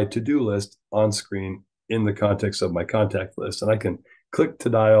me my to-do list on screen in the context of my contact list. And I can click to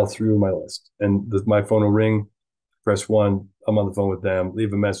dial through my list. And my phone will ring, press one, I'm on the phone with them,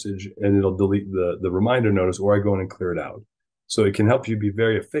 leave a message, and it'll delete the reminder notice, or I go in and clear it out. So it can help you be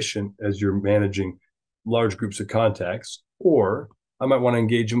very efficient as you're managing large groups of contacts, or I might want to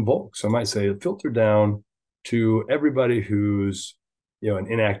engage in bulk. So I might say filter down to everybody who's, an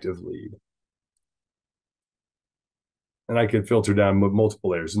inactive lead. And I could filter down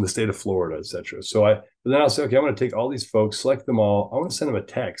multiple layers in the state of Florida, et cetera. But then I'll say, okay, I'm going to take all these folks, select them all. I want to send them a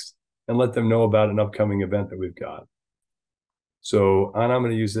text and let them know about an upcoming event that we've got. So and I'm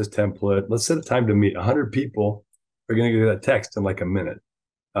going to use this template. Let's set a time to meet. 100 people are going to get that text in like a minute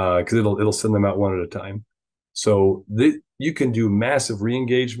because it'll send them out one at a time. So you can do massive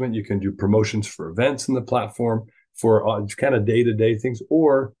re-engagement. You can do promotions for events in the platform for kind of day-to-day things,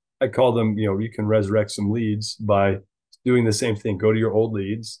 or I call them, you can resurrect some leads by doing the same thing. Go to your old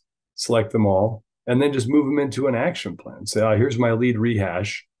leads, select them all, and then just move them into an action plan. Say, here's my lead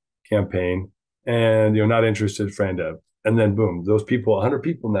rehash campaign, and not interested, friend of. And then boom, those people, 100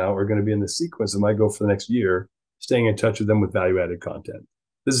 people now are going to be in the sequence that might go for the next year, staying in touch with them with value-added content.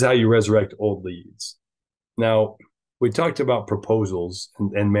 This is how you resurrect old leads. Now, we talked about proposals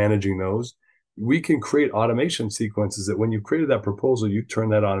and managing those. We can create automation sequences that when you've created that proposal, you turn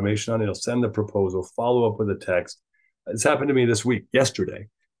that automation on, it'll send the proposal, follow up with a text. It's happened to me yesterday.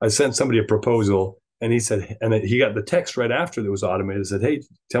 I sent somebody a proposal and he said, and he got the text right after that was automated. Said, hey,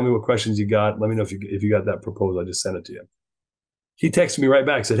 tell me what questions you got. Let me know if you got that proposal. I just sent it to you. He texted me right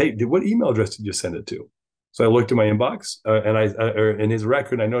back, said, hey, what email address did you send it to? So I looked at my inbox and in his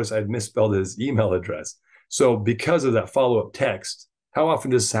record, I noticed I had misspelled his email address. So because of that follow-up text, how often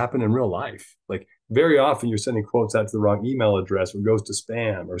does this happen in real life? Like very often you're sending quotes out to the wrong email address or goes to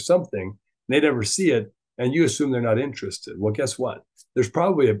spam or something, and they never see it, and you assume they're not interested. Well, guess what? There's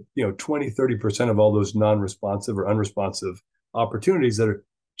probably 20, 30% of all those non-responsive or unresponsive opportunities that are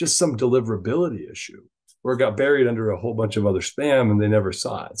just some deliverability issue or it got buried under a whole bunch of other spam and they never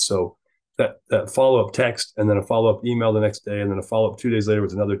saw it. So that follow-up text and then a follow-up email the next day and then a follow-up 2 days later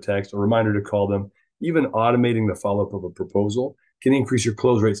with another text, a reminder to call them, even automating the follow-up of a proposal can increase your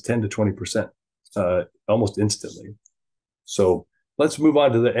close rates 10 to 20% almost instantly. So let's move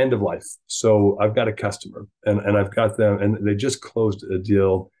on to the end of life. So I've got a customer and I've got them and they just closed a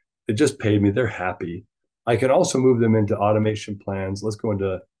deal. They just paid me. They're happy. I can also move them into automation plans. Let's go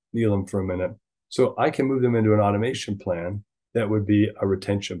into Neelam for a minute. So I can move them into an automation plan that would be a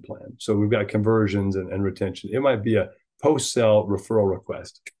retention plan. So we've got conversions and retention. It might be a post-sale referral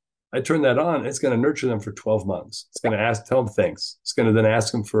request. I turn that on, it's going to nurture them for 12 months. It's going to tell them thanks. It's going to then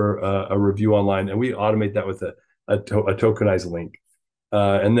ask them for a review online. And we automate that with a tokenized link.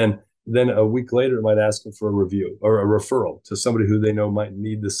 And then a week later, it might ask them for a review or a referral to somebody who they know might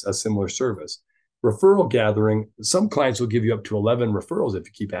need a similar service. Referral gathering, some clients will give you up to 11 referrals if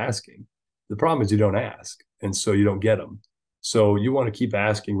you keep asking. The problem is you don't ask, and so you don't get them. So you want to keep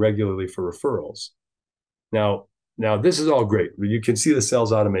asking regularly for referrals. Now this is all great. You can see the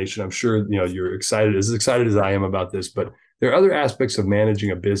sales automation. I'm sure you're as excited as I am about this, but there are other aspects of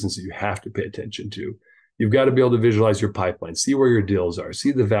managing a business that you have to pay attention to. You've got to be able to visualize your pipeline, see where your deals are,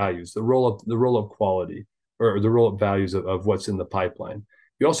 see the values, the roll-up quality, or the roll-up values of what's in the pipeline.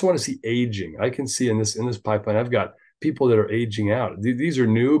 You also want to see aging. I can see in this pipeline, I've got people that are aging out. These are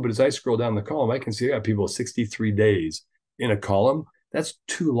new, but as I scroll down the column, I can see I got people 63 days in a column. That's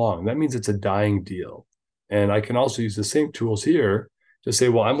too long. That means it's a dying deal. And I can also use the same tools here to say,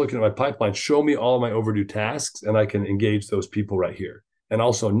 well, I'm looking at my pipeline, show me all of my overdue tasks, and I can engage those people right here. And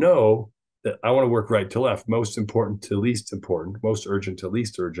also know that I want to work right to left, most important to least important, most urgent to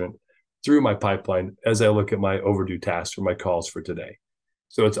least urgent through my pipeline as I look at my overdue tasks or my calls for today.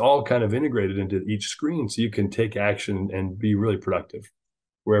 So it's all kind of integrated into each screen so you can take action and be really productive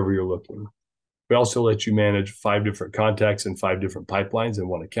wherever you're looking. We also let you manage 5 different contacts and 5 different pipelines in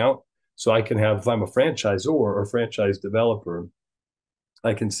one account. So I can have, if I'm a franchisor or franchise developer,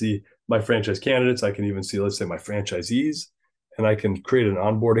 I can see my franchise candidates. I can even see, let's say, my franchisees, and I can create an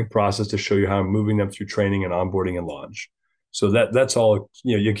onboarding process to show you how I'm moving them through training and onboarding and launch. So that's all.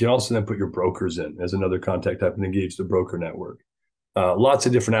 You can also then put your brokers in as another contact type and engage the broker network. Lots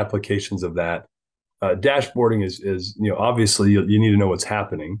of different applications of that. Dashboarding is obviously you need to know what's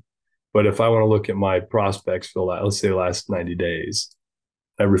happening. But if I want to look at my prospects for let's say the last 90 days,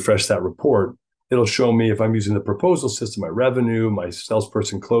 I refresh that report. It'll show me if I'm using the proposal system, my revenue, my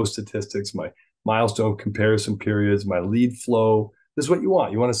salesperson close statistics, my milestone comparison periods, my lead flow. This is what you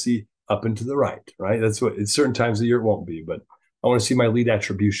want. You want to see up and to the right, right? That's what at certain times of the year it won't be, but I want to see my lead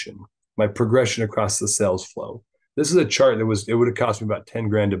attribution, my progression across the sales flow. This is a chart it would have cost me about 10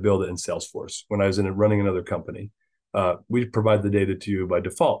 grand to build it in Salesforce when I was running another company. We provide the data to you by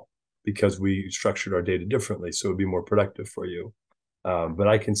default because we structured our data differently, so it would be more productive for you. But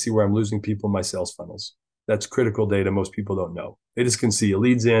I can see where I'm losing people in my sales funnels. That's critical data most people don't know. They just can see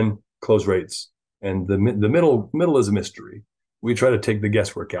leads in, close rates, and the middle is a mystery. We try to take the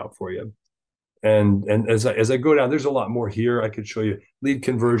guesswork out for you. And as I go down, there's a lot more here. I could show you lead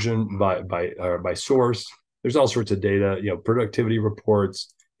conversion by source. There's all sorts of data, productivity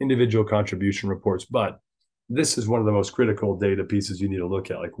reports, individual contribution reports. But this is one of the most critical data pieces you need to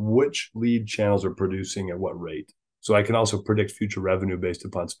look at, like which lead channels are producing at what rate. So I can also predict future revenue based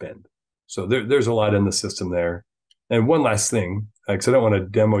upon spend. So there's a lot in the system there. And one last thing, because I don't want to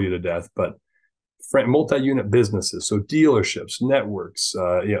demo you to death, but multi-unit businesses, so dealerships, networks,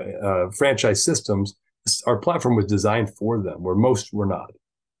 franchise systems. Our platform was designed for them, where most were not.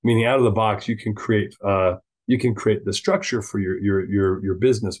 Meaning, out of the box, you can create the structure for your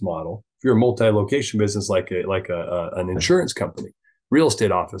business model. If you're a multi-location business, like an insurance company, real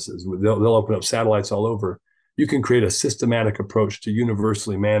estate offices, they'll open up satellites all over. You can create a systematic approach to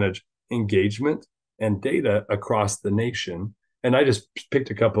universally manage engagement and data across the nation. And I just picked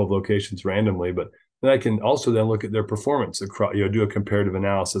a couple of locations randomly, but then I can also then look at their performance across, do a comparative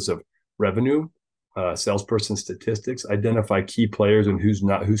analysis of revenue, salesperson statistics, identify key players and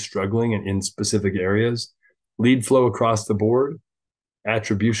who's struggling in specific areas, lead flow across the board,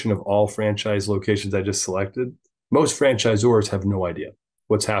 attribution of all franchise locations I just selected. Most franchisors have no idea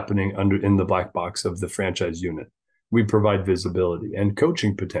what's happening in the black box of the franchise unit. We provide visibility and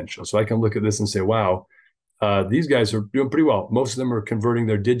coaching potential. So I can look at this and say, wow, these guys are doing pretty well. Most of them are converting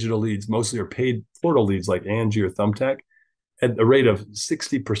their digital leads, mostly are paid portal leads like Angie or Thumbtack, at a rate of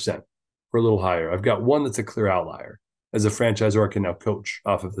 60% or a little higher. I've got one that's a clear outlier. As a franchisor, I can now coach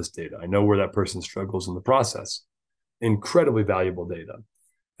off of this data. I know where that person struggles in the process. Incredibly valuable data.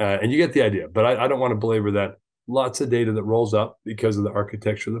 And you get the idea, but I don't want to belabor that. Lots of data that rolls up because of the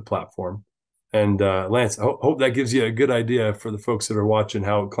architecture of the platform. And Lance, I hope that gives you a good idea for the folks that are watching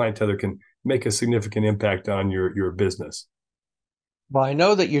how ClientTether can make a significant impact on your business. Well, I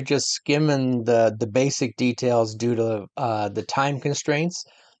know that you're just skimming the basic details due to the time constraints,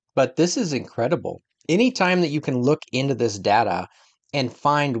 but this is incredible. Anytime that you can look into this data and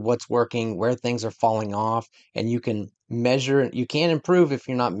find what's working, where things are falling off, and you can measure, you can't improve if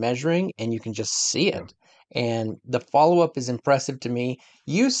you're not measuring, and you can just see Yeah. it. And the follow-up is impressive to me.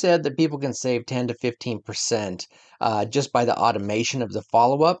 You said that people can save 10 to 15% just by the automation of the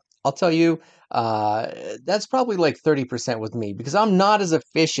follow-up. I'll tell you, uh, that's probably like 30% with me because I'm not as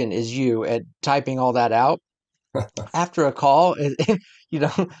efficient as you at typing all that out. After a call, you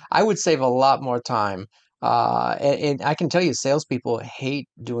know, I would save a lot more time. And I can tell you, salespeople hate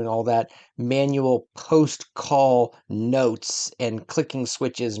doing all that manual post-call notes and clicking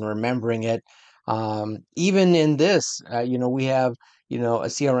switches and remembering it. Even in this, we have, a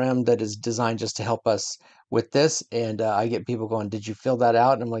CRM that is designed just to help us with this. And I get people going, "Did you fill that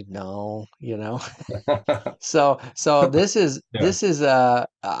out?" And I'm like, "No." So this is Yeah.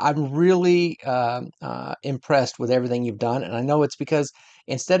 I'm really impressed with everything you've done, and I know it's because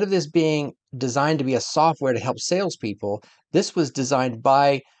instead of this being designed to be a software to help salespeople, this was designed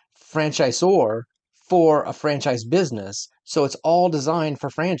by franchisor for a franchise business. So it's all designed for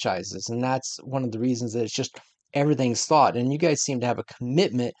franchises, and that's one of the reasons that it's just everything's thought. And you guys seem to have a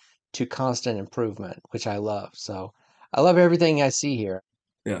commitment to constant improvement, which I love. So I love everything I see here.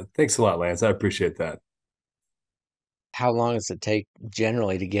 Yeah. Thanks a lot, Lance. I appreciate that. How long does it take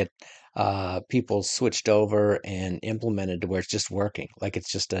generally to get people switched over and implemented to where it's just working, like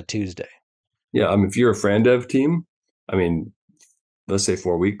it's just a Tuesday? Yeah. I mean, if you're a Fran Dev team, I mean, let's say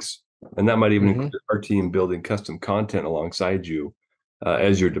 4 weeks, and that might even Hmm. include our team building custom content alongside you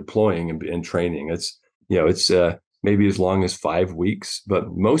as you're deploying and training. It's maybe as long as 5 weeks,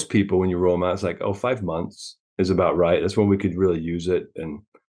 but most people, when you roll them out, it's like, oh, 5 months is about right. That's when we could really use it. And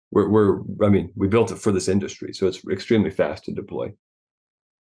I mean, we built it for this industry, so it's extremely fast to deploy.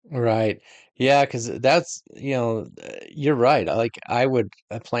 Right. Yeah, because that's, you're right. Like I would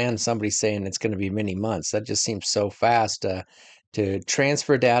plan somebody saying it's going to be many months. That just seems so fast to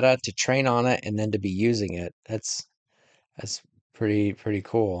transfer data, to train on it, and then to be using it. That's pretty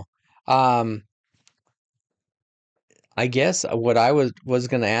cool. Um, I guess what I was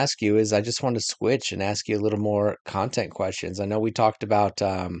going to ask you is I just want to switch and ask you a little more content questions. I know we talked about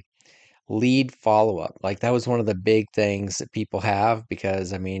lead follow-up. Like that was one of the big things that people have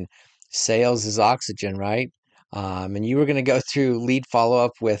because I mean, sales is oxygen, right? And you were going to go through lead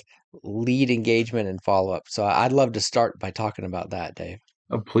follow-up with lead engagement and follow-up. So I'd love to start by talking about that, Dave.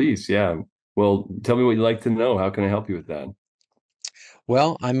 Oh, please, yeah. Well, tell me what you'd like to know. How can I help you with that?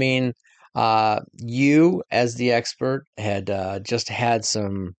 Well, I mean, you as the expert had just had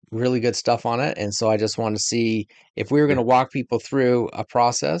some really good stuff on it, and so I just want to see if we were going to Yeah. walk people through a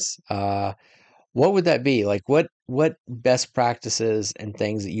process. What would that be? Like, what best practices and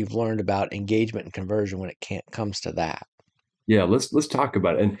things that you've learned about engagement and conversion when it can't comes to that? Yeah, let's talk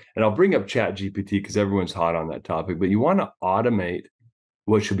about it. And I'll bring up Chat GPT because everyone's hot on that topic, but you want to automate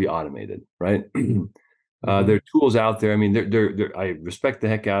what should be automated, right? There Hmm. are tools out there. I mean, I respect the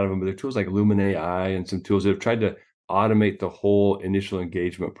heck out of them, but there are tools like Lumen AI and some tools that have tried to automate the whole initial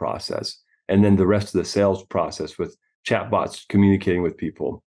engagement process and then the rest of the sales process with chatbots communicating with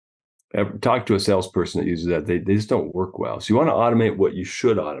people. Talk to a salesperson that uses that. They just don't work well. So you want to automate what you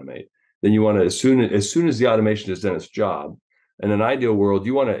should automate. Then you want to, as soon as the automation has done its job, in an ideal world,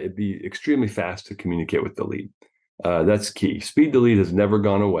 you want to be extremely fast to communicate with the lead. That's key. Speed to lead has never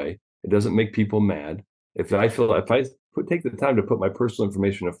gone away. It doesn't make people mad. If I take the time to put my personal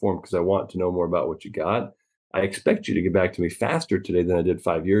information in a form because I want to know more about what you got, I expect you to get back to me faster today than I did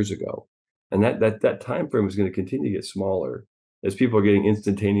 5 years ago. And that time frame is going to continue to get smaller as people are getting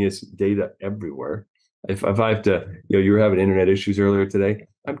instantaneous data everywhere. If I have to, you were having internet issues earlier today.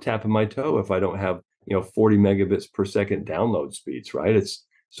 I'm tapping my toe if I don't have 40 megabits per second download speeds, right? It's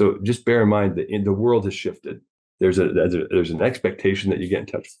so just bear in mind that the world has shifted. There's an expectation that you get in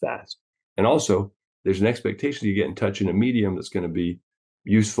touch fast, and also there's an expectation you get in touch in a medium that's going to be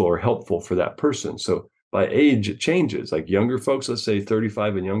useful or helpful for that person. So by age, it changes. Like younger folks, let's say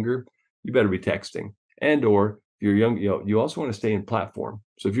 35 and younger, you better be texting. And or if you're young, you also want to stay in platform.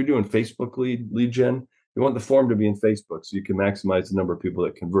 So if you're doing Facebook lead gen, you want the form to be in Facebook so you can maximize the number of people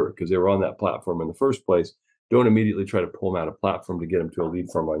that convert because they were on that platform in the first place. Don't immediately try to pull them out of platform to get them to a lead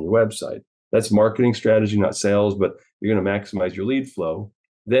form on your website. That's marketing strategy, not sales, but you're going to maximize your lead flow.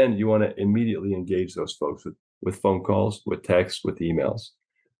 Then you want to immediately engage those folks with phone calls, with text, with emails.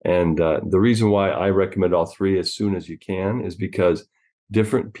 And the reason why I recommend all three as soon as you can is because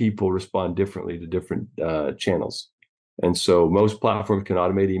different people respond differently to different channels. And so most platforms can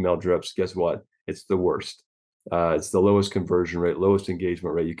automate email drips. Guess what? It's the worst. It's the lowest conversion rate, lowest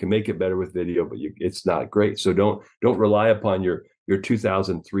engagement rate. You can make it better with video, but it's not great. So don't rely upon your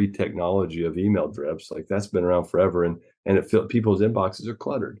 2003 technology of email drips. Like that's been around forever, and people's inboxes are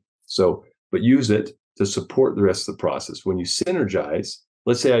cluttered. So, but use it to support the rest of the process. When you synergize,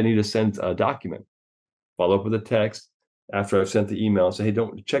 let's say I need to send a document, follow up with a text after I've sent the email and say, hey,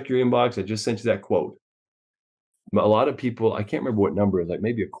 don't check your inbox. I just sent you that quote. But a lot of people, I can't remember what number it is, like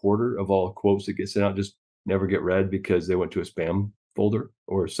maybe a quarter of all quotes that get sent out just never get read because they went to a spam folder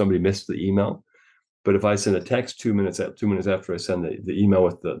or somebody missed the email. But if I send a text 2 minutes after I send the email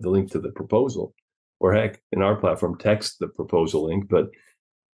with the link to the proposal, or heck, in our platform, text the proposal link. But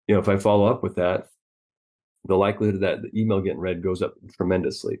if I follow up with that, the likelihood of that the email getting read goes up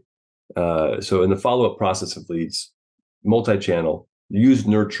tremendously. So in the follow-up process of leads, multi-channel, use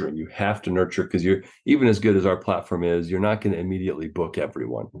nurturing. You have to nurture because you're even as good as our platform is, you're not going to immediately book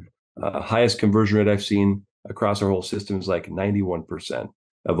everyone. Highest conversion rate I've seen across our whole system is like 91%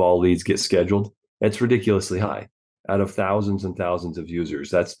 of all leads get scheduled. That's ridiculously high. Out of thousands and thousands of users,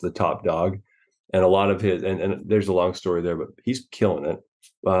 that's the top dog. And a lot of his, and there's a long story there, but he's killing it.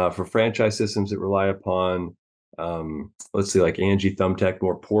 For franchise systems that rely upon, let's say like Angie, Thumbtack,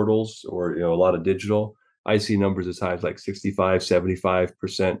 more portals or a lot of digital, I see numbers as high as like 65,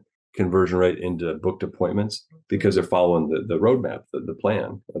 75% conversion rate into booked appointments because they're following the roadmap, the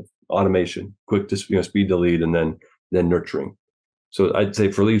plan of automation, quick to speed to lead, and then nurturing. So I'd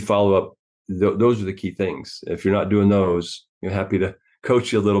say for lead follow up, those are the key things. If you're not doing those, you're happy to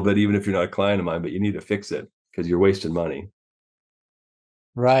coach you a little bit, even if you're not a client of mine, but you need to fix it because you're wasting money.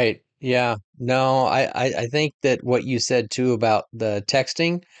 Right. Yeah. No, I think that what you said too about the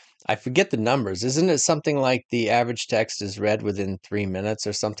texting, I forget the numbers. Isn't it something like the average text is read within 3 minutes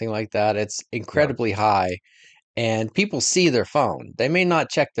or something like that? It's Yeah. incredibly high, and people see their phone. They may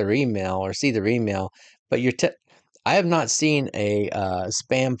not check their email or see their email, but I have not seen a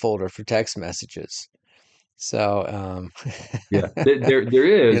spam folder for text messages. So, Yeah, there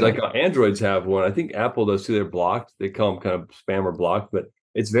you is know, like Androids have one. I think Apple does too. They're blocked. They call them kind of spam or blocked, but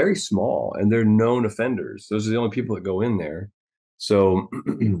it's very small and they're known offenders. Those are the only people that go in there. So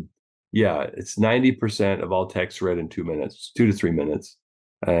yeah, it's 90% of all texts read in 2 minutes, 2 to 3 minutes.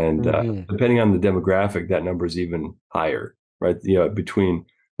 And hmm depending on the demographic, that number is even higher, right? Between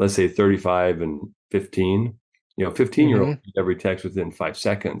let's say 35 and 15, 15-year-old Mm-hmm. every text within 5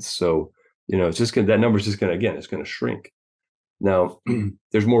 seconds. So, it's just gonna, that number's just gonna, again, it's gonna shrink. Now,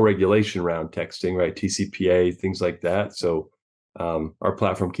 there's more regulation around texting, right? TCPA, things like that. So, our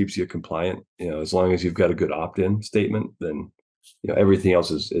platform keeps you compliant. As long as you've got a good opt-in statement, then everything else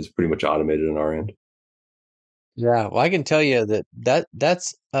is pretty much automated on our end. Yeah, well, I can tell you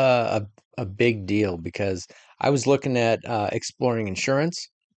that's a big deal because I was looking at exploring insurance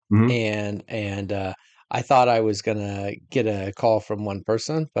Hmm. and I thought I was gonna get a call from one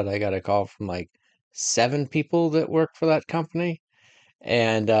person, but I got a call from like seven people that work for that company,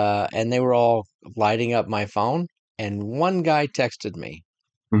 and they were all lighting up my phone, and one guy texted me,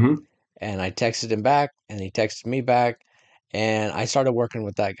 Hmm. and I texted him back, and he texted me back, and I started working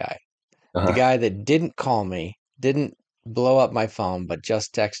with that guy. The Uh-huh. guy that didn't call me, didn't blow up my phone, but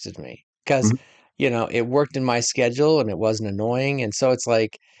just texted me because, Hmm. it worked in my schedule and it wasn't annoying. And so it's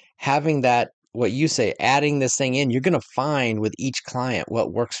like having that, what you say, adding this thing in, you're going to find with each client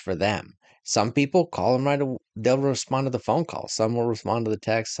what works for them. Some people call them they'll respond to the phone call. Some will respond to the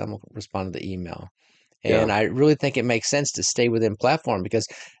text. Some will respond to the email. And Yeah. I really think it makes sense to stay within platform because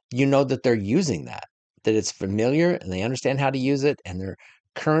you know that they're using that it's familiar and they understand how to use it and they're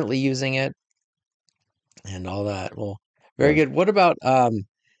currently using it and all that. Well, very Yeah. good.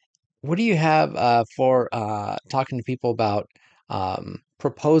 What do you have for talking to people about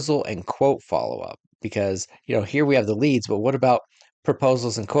proposal and quote follow up? Because here we have the leads, but what about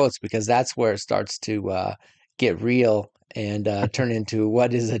proposals and quotes? Because that's where it starts to get real and turn into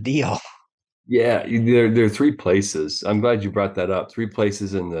what is a deal. Yeah, there are three places. I'm glad you brought that up. Three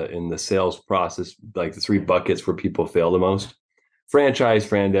places in the sales process, like the three buckets where people fail the most. Franchise,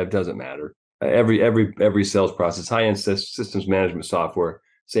 fran dev doesn't matter. Every sales process, high-end systems management software,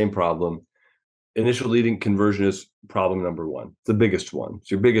 same problem. Initial leading conversion is problem number one, the biggest one.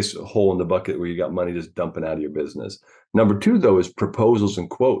 It's your biggest hole in the bucket where you got money just dumping out of your business. Number two, though, is proposals and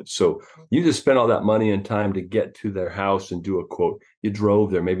quotes. So you just spent all that money and time to get to their house and do a quote. You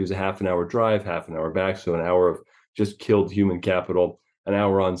drove there. Maybe it was a half an hour drive, half an hour back. So an hour of just killed human capital, an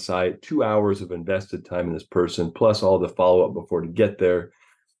hour on site, 2 hours of invested time in this person, plus all the follow up before to get there.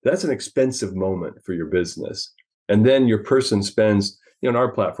 That's an expensive moment for your business. And then your person spends, on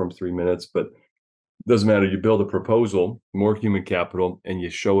our platform, 3 minutes, but doesn't matter. You build a proposal, more human capital, and you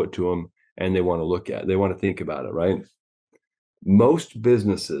show it to them, and they want to look at it. They want to think about it, right? Most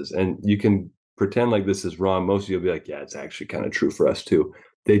businesses, and you can pretend like this is wrong. Most of you will be like, yeah, it's actually kind of true for us too.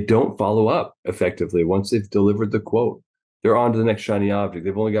 They don't follow up effectively once they've delivered the quote. They're on to the next shiny object.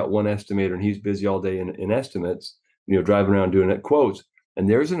 They've only got one estimator, and he's busy all day in estimates, driving around doing it quotes. And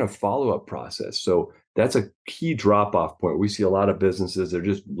there isn't a follow up process. So that's a key drop off point. We see a lot of businesses, they're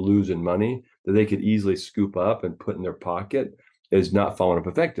just losing money that they could easily scoop up and put in their pocket is not following up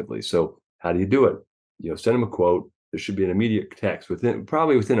effectively. So how do you do it? Send them a quote. There should be an immediate text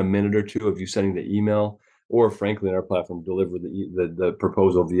probably within a minute or two of you sending the email, or frankly, in our platform, deliver the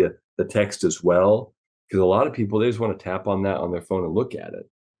proposal via the text as well. Because a lot of people, they just want to tap on that on their phone and look at it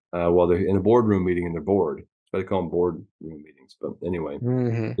while they're in a boardroom meeting and they're bored. That's why they call them boardroom meetings. But anyway,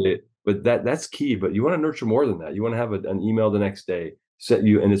 Hmm. but that's key. But you want to nurture more than that. You want to have an email the next day, set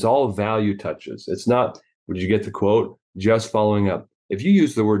you, and it's all value touches. It's not, would you get the quote? Just following up. If you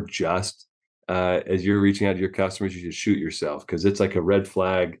use the word just as you're reaching out to your customers, you should shoot yourself because it's like a red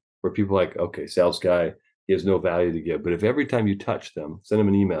flag where people are like, okay, sales guy, he has no value to give. But if every time you touch them, send them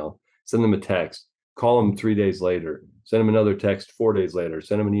an email, send them a text, call them 3 days later, send them another text 4 days later,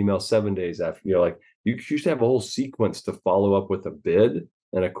 send them an email 7 days after, like you should have a whole sequence to follow up with a bid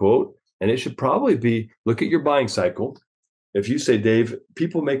and a quote. And it should probably be, look at your buying cycle. If you say, Dave,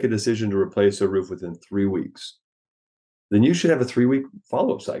 people make a decision to replace a roof within 3 weeks, then you should have a 3 week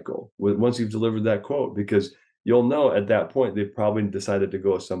follow up cycle once you've delivered that quote, because you'll know at that point they've probably decided to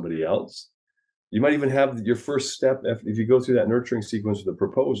go with somebody else. You might even have your first step if you go through that nurturing sequence with the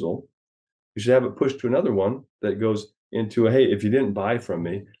proposal. You should have it pushed to another one that goes into a, hey, if you didn't buy from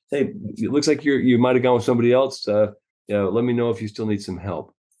me, hey, it looks like you might have gone with somebody else. Let me know if you still need some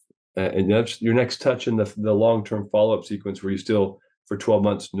help. And that's your next touch in the long-term follow-up sequence where you still for 12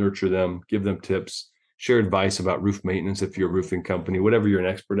 months nurture them, give them tips, share advice about roof maintenance if you're a roofing company, whatever you're an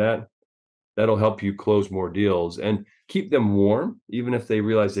expert at. That'll help you close more deals and keep them warm, even if they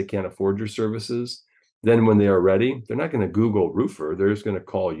realize they can't afford your services. Then when they are ready, they're not going to Google roofer. They're just going to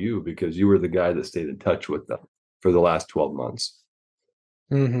call you because you were the guy that stayed in touch with them for the last 12 months.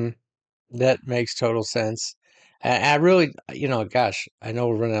 Hmm. That makes total sense. And I really, gosh, I know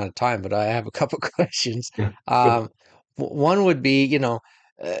we're running out of time, but I have a couple questions. Yeah. Good. Um, One would be,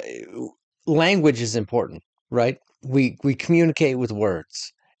 uh, language is important, right? We communicate with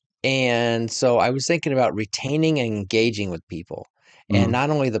words, And so I was thinking about retaining and engaging with people. And Mm. not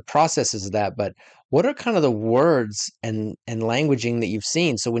only the processes of that, but what are kind of the words and languaging that you've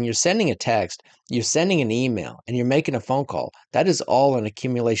seen? So when you're sending a text, you're sending an email, and you're making a phone call, that is all an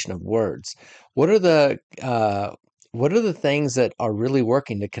accumulation of words. What are the things that are really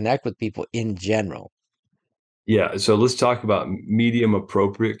working to connect with people in general? Yeah, so let's talk about medium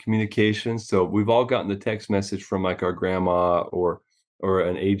appropriate communication. So we've all gotten the text message from like our grandma or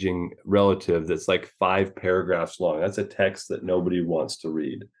an aging relative that's like 5 paragraphs long. That's a text that nobody wants to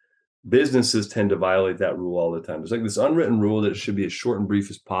read. Businesses tend to violate that rule all the time. There's like this unwritten rule that it should be as short and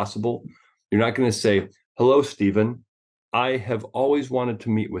brief as possible. You're not going to say, "Hello, Stephen. I have always wanted to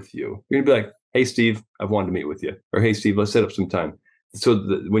meet with you." You're going to be like, "Hey, Steve, I've wanted to meet with you." Or, "Hey, Steve, let's set up some time." So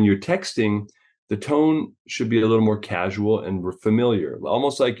when you're texting, the tone should be a little more casual and familiar,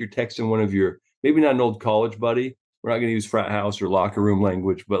 almost like you're texting one of your, maybe not an old college buddy. We're not going to use frat house or locker room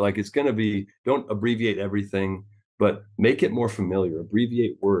language, but like it's going to be, don't abbreviate everything, but make it more familiar,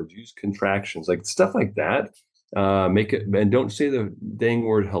 abbreviate words, use contractions, like stuff like that. Make it, and don't say the dang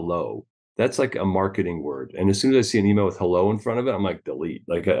word hello. That's like a marketing word. And as soon as I see an email with hello in front of it, I'm like, delete.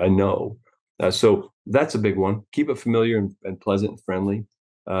 Like I know. So that's a big one. Keep it familiar and pleasant and friendly.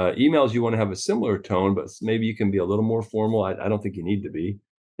 Emails, you want to have a similar tone, but maybe you can be a little more formal. I don't think you need to be.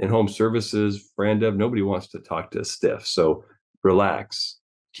 In home services, brand dev, nobody wants to talk to a stiff. So relax,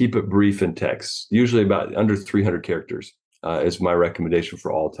 keep it brief in text, usually about under 300 characters is my recommendation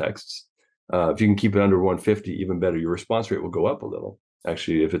for all texts. If you can keep it under 150, even better. Your response rate will go up a little,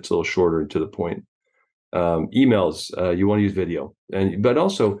 actually, if it's a little shorter and to the point. Emails, you want to use video, but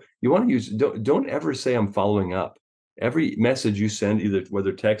also you want to use, don't ever say I'm following up. Every message you send, either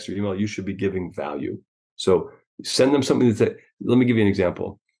whether text or email, you should be giving value. So send them something that, let me give you an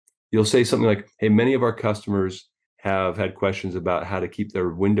example. You'll say something like, "Hey, many of our customers have had questions about how to keep their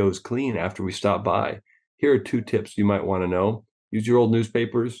windows clean after we stop by. Here are 2 tips you might want to know. Use your old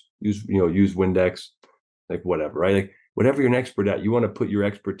newspapers, use Windex, like whatever, right? Like whatever you're an expert at, you want to put your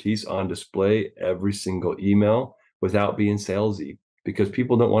expertise on display every single email without being salesy, because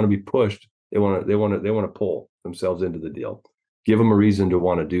people don't want to be pushed. They want to pull themselves into the deal. Give them a reason to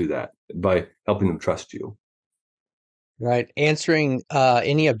want to do that by helping them trust you. Right. Answering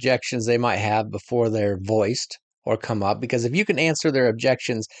any objections they might have before they're voiced or come up. Because if you can answer their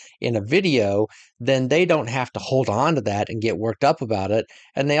objections in a video, then they don't have to hold on to that and get worked up about it.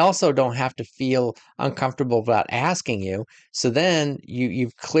 And they also don't have to feel uncomfortable about asking you. So then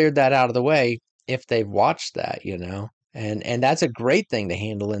you've cleared that out of the way if they've watched that. And that's a great thing to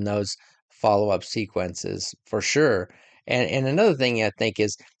handle in those follow-up sequences for sure. And another thing I think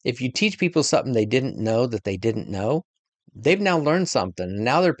is if you teach people something they didn't know that they didn't know, they've now learned something and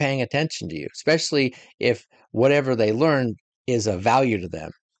now they're paying attention to you, especially if whatever they learned is of value to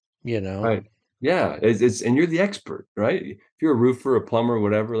them, you know? Right. Yeah. And you're the expert, right? If you're a roofer, a plumber,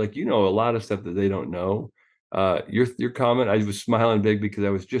 whatever, like you know a lot of stuff that they don't know. Your comment, I was smiling big because I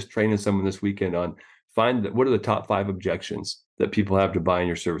was just training someone this weekend on what are the top 5 objections that people have to buying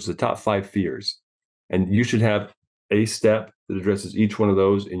your service, the top 5 fears. And you should have a step that addresses each one of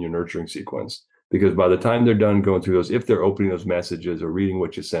those in your nurturing sequence. Because by the time they're done going through those, if they're opening those messages or reading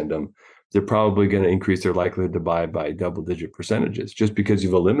what you send them, they're probably going to increase their likelihood to buy by double-digit percentages just because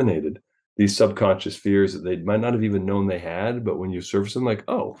you've eliminated these subconscious fears that they might not have even known they had. But when you surface them, like,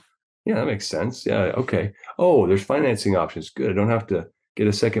 oh, yeah, that makes sense. Yeah, okay. Oh, there's financing options. Good. I don't have to get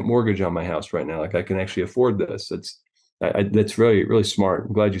a second mortgage on my house right now. Like I can actually afford this. That's really, really smart.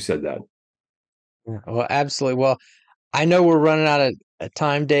 I'm glad you said that. Yeah. Well, absolutely. Well, I know we're running out of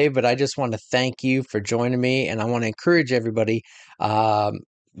time, Dave, but I just want to thank you for joining me, and I want to encourage everybody, um,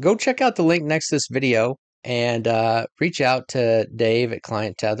 go check out the link next to this video and reach out to Dave at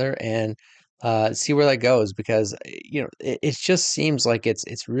ClientTether and see where that goes because it just seems like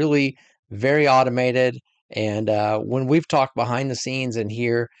it's really very automated, and when we've talked behind the scenes and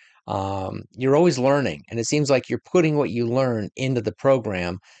here, you're always learning, and it seems like you're putting what you learn into the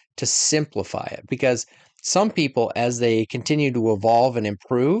program to simplify it because some people, as they continue to evolve and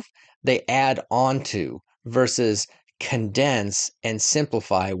improve, they add on to versus condense and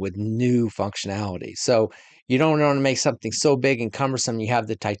simplify with new functionality. So you don't want to make something so big and cumbersome you have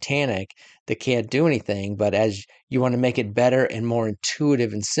the Titanic that can't do anything, but as you want to make it better and more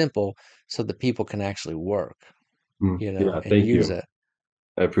intuitive and simple so that people can actually work, Yeah, and thank use you. it.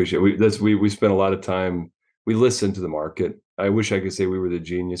 I appreciate it. We spent a lot of time. We listened to the market. I wish I could say we were the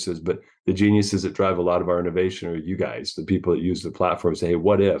geniuses, but the geniuses that drive a lot of our innovation are you guys, the people that use the platform. Say, hey,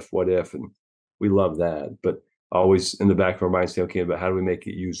 what if, and we love that. But always in the back of our minds, say, okay, but how do we make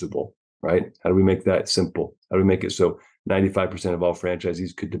it usable, right? How do we make that simple? How do we make it so 95% of all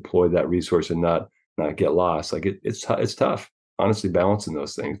franchisees could deploy that resource and not get lost. Like it's tough, honestly, balancing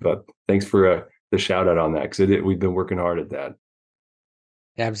those things. But thanks for the shout out on that, because we've been working hard at that.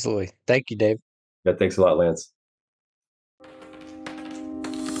 Absolutely. Thank you, Dave. Yeah, thanks a lot, Lance.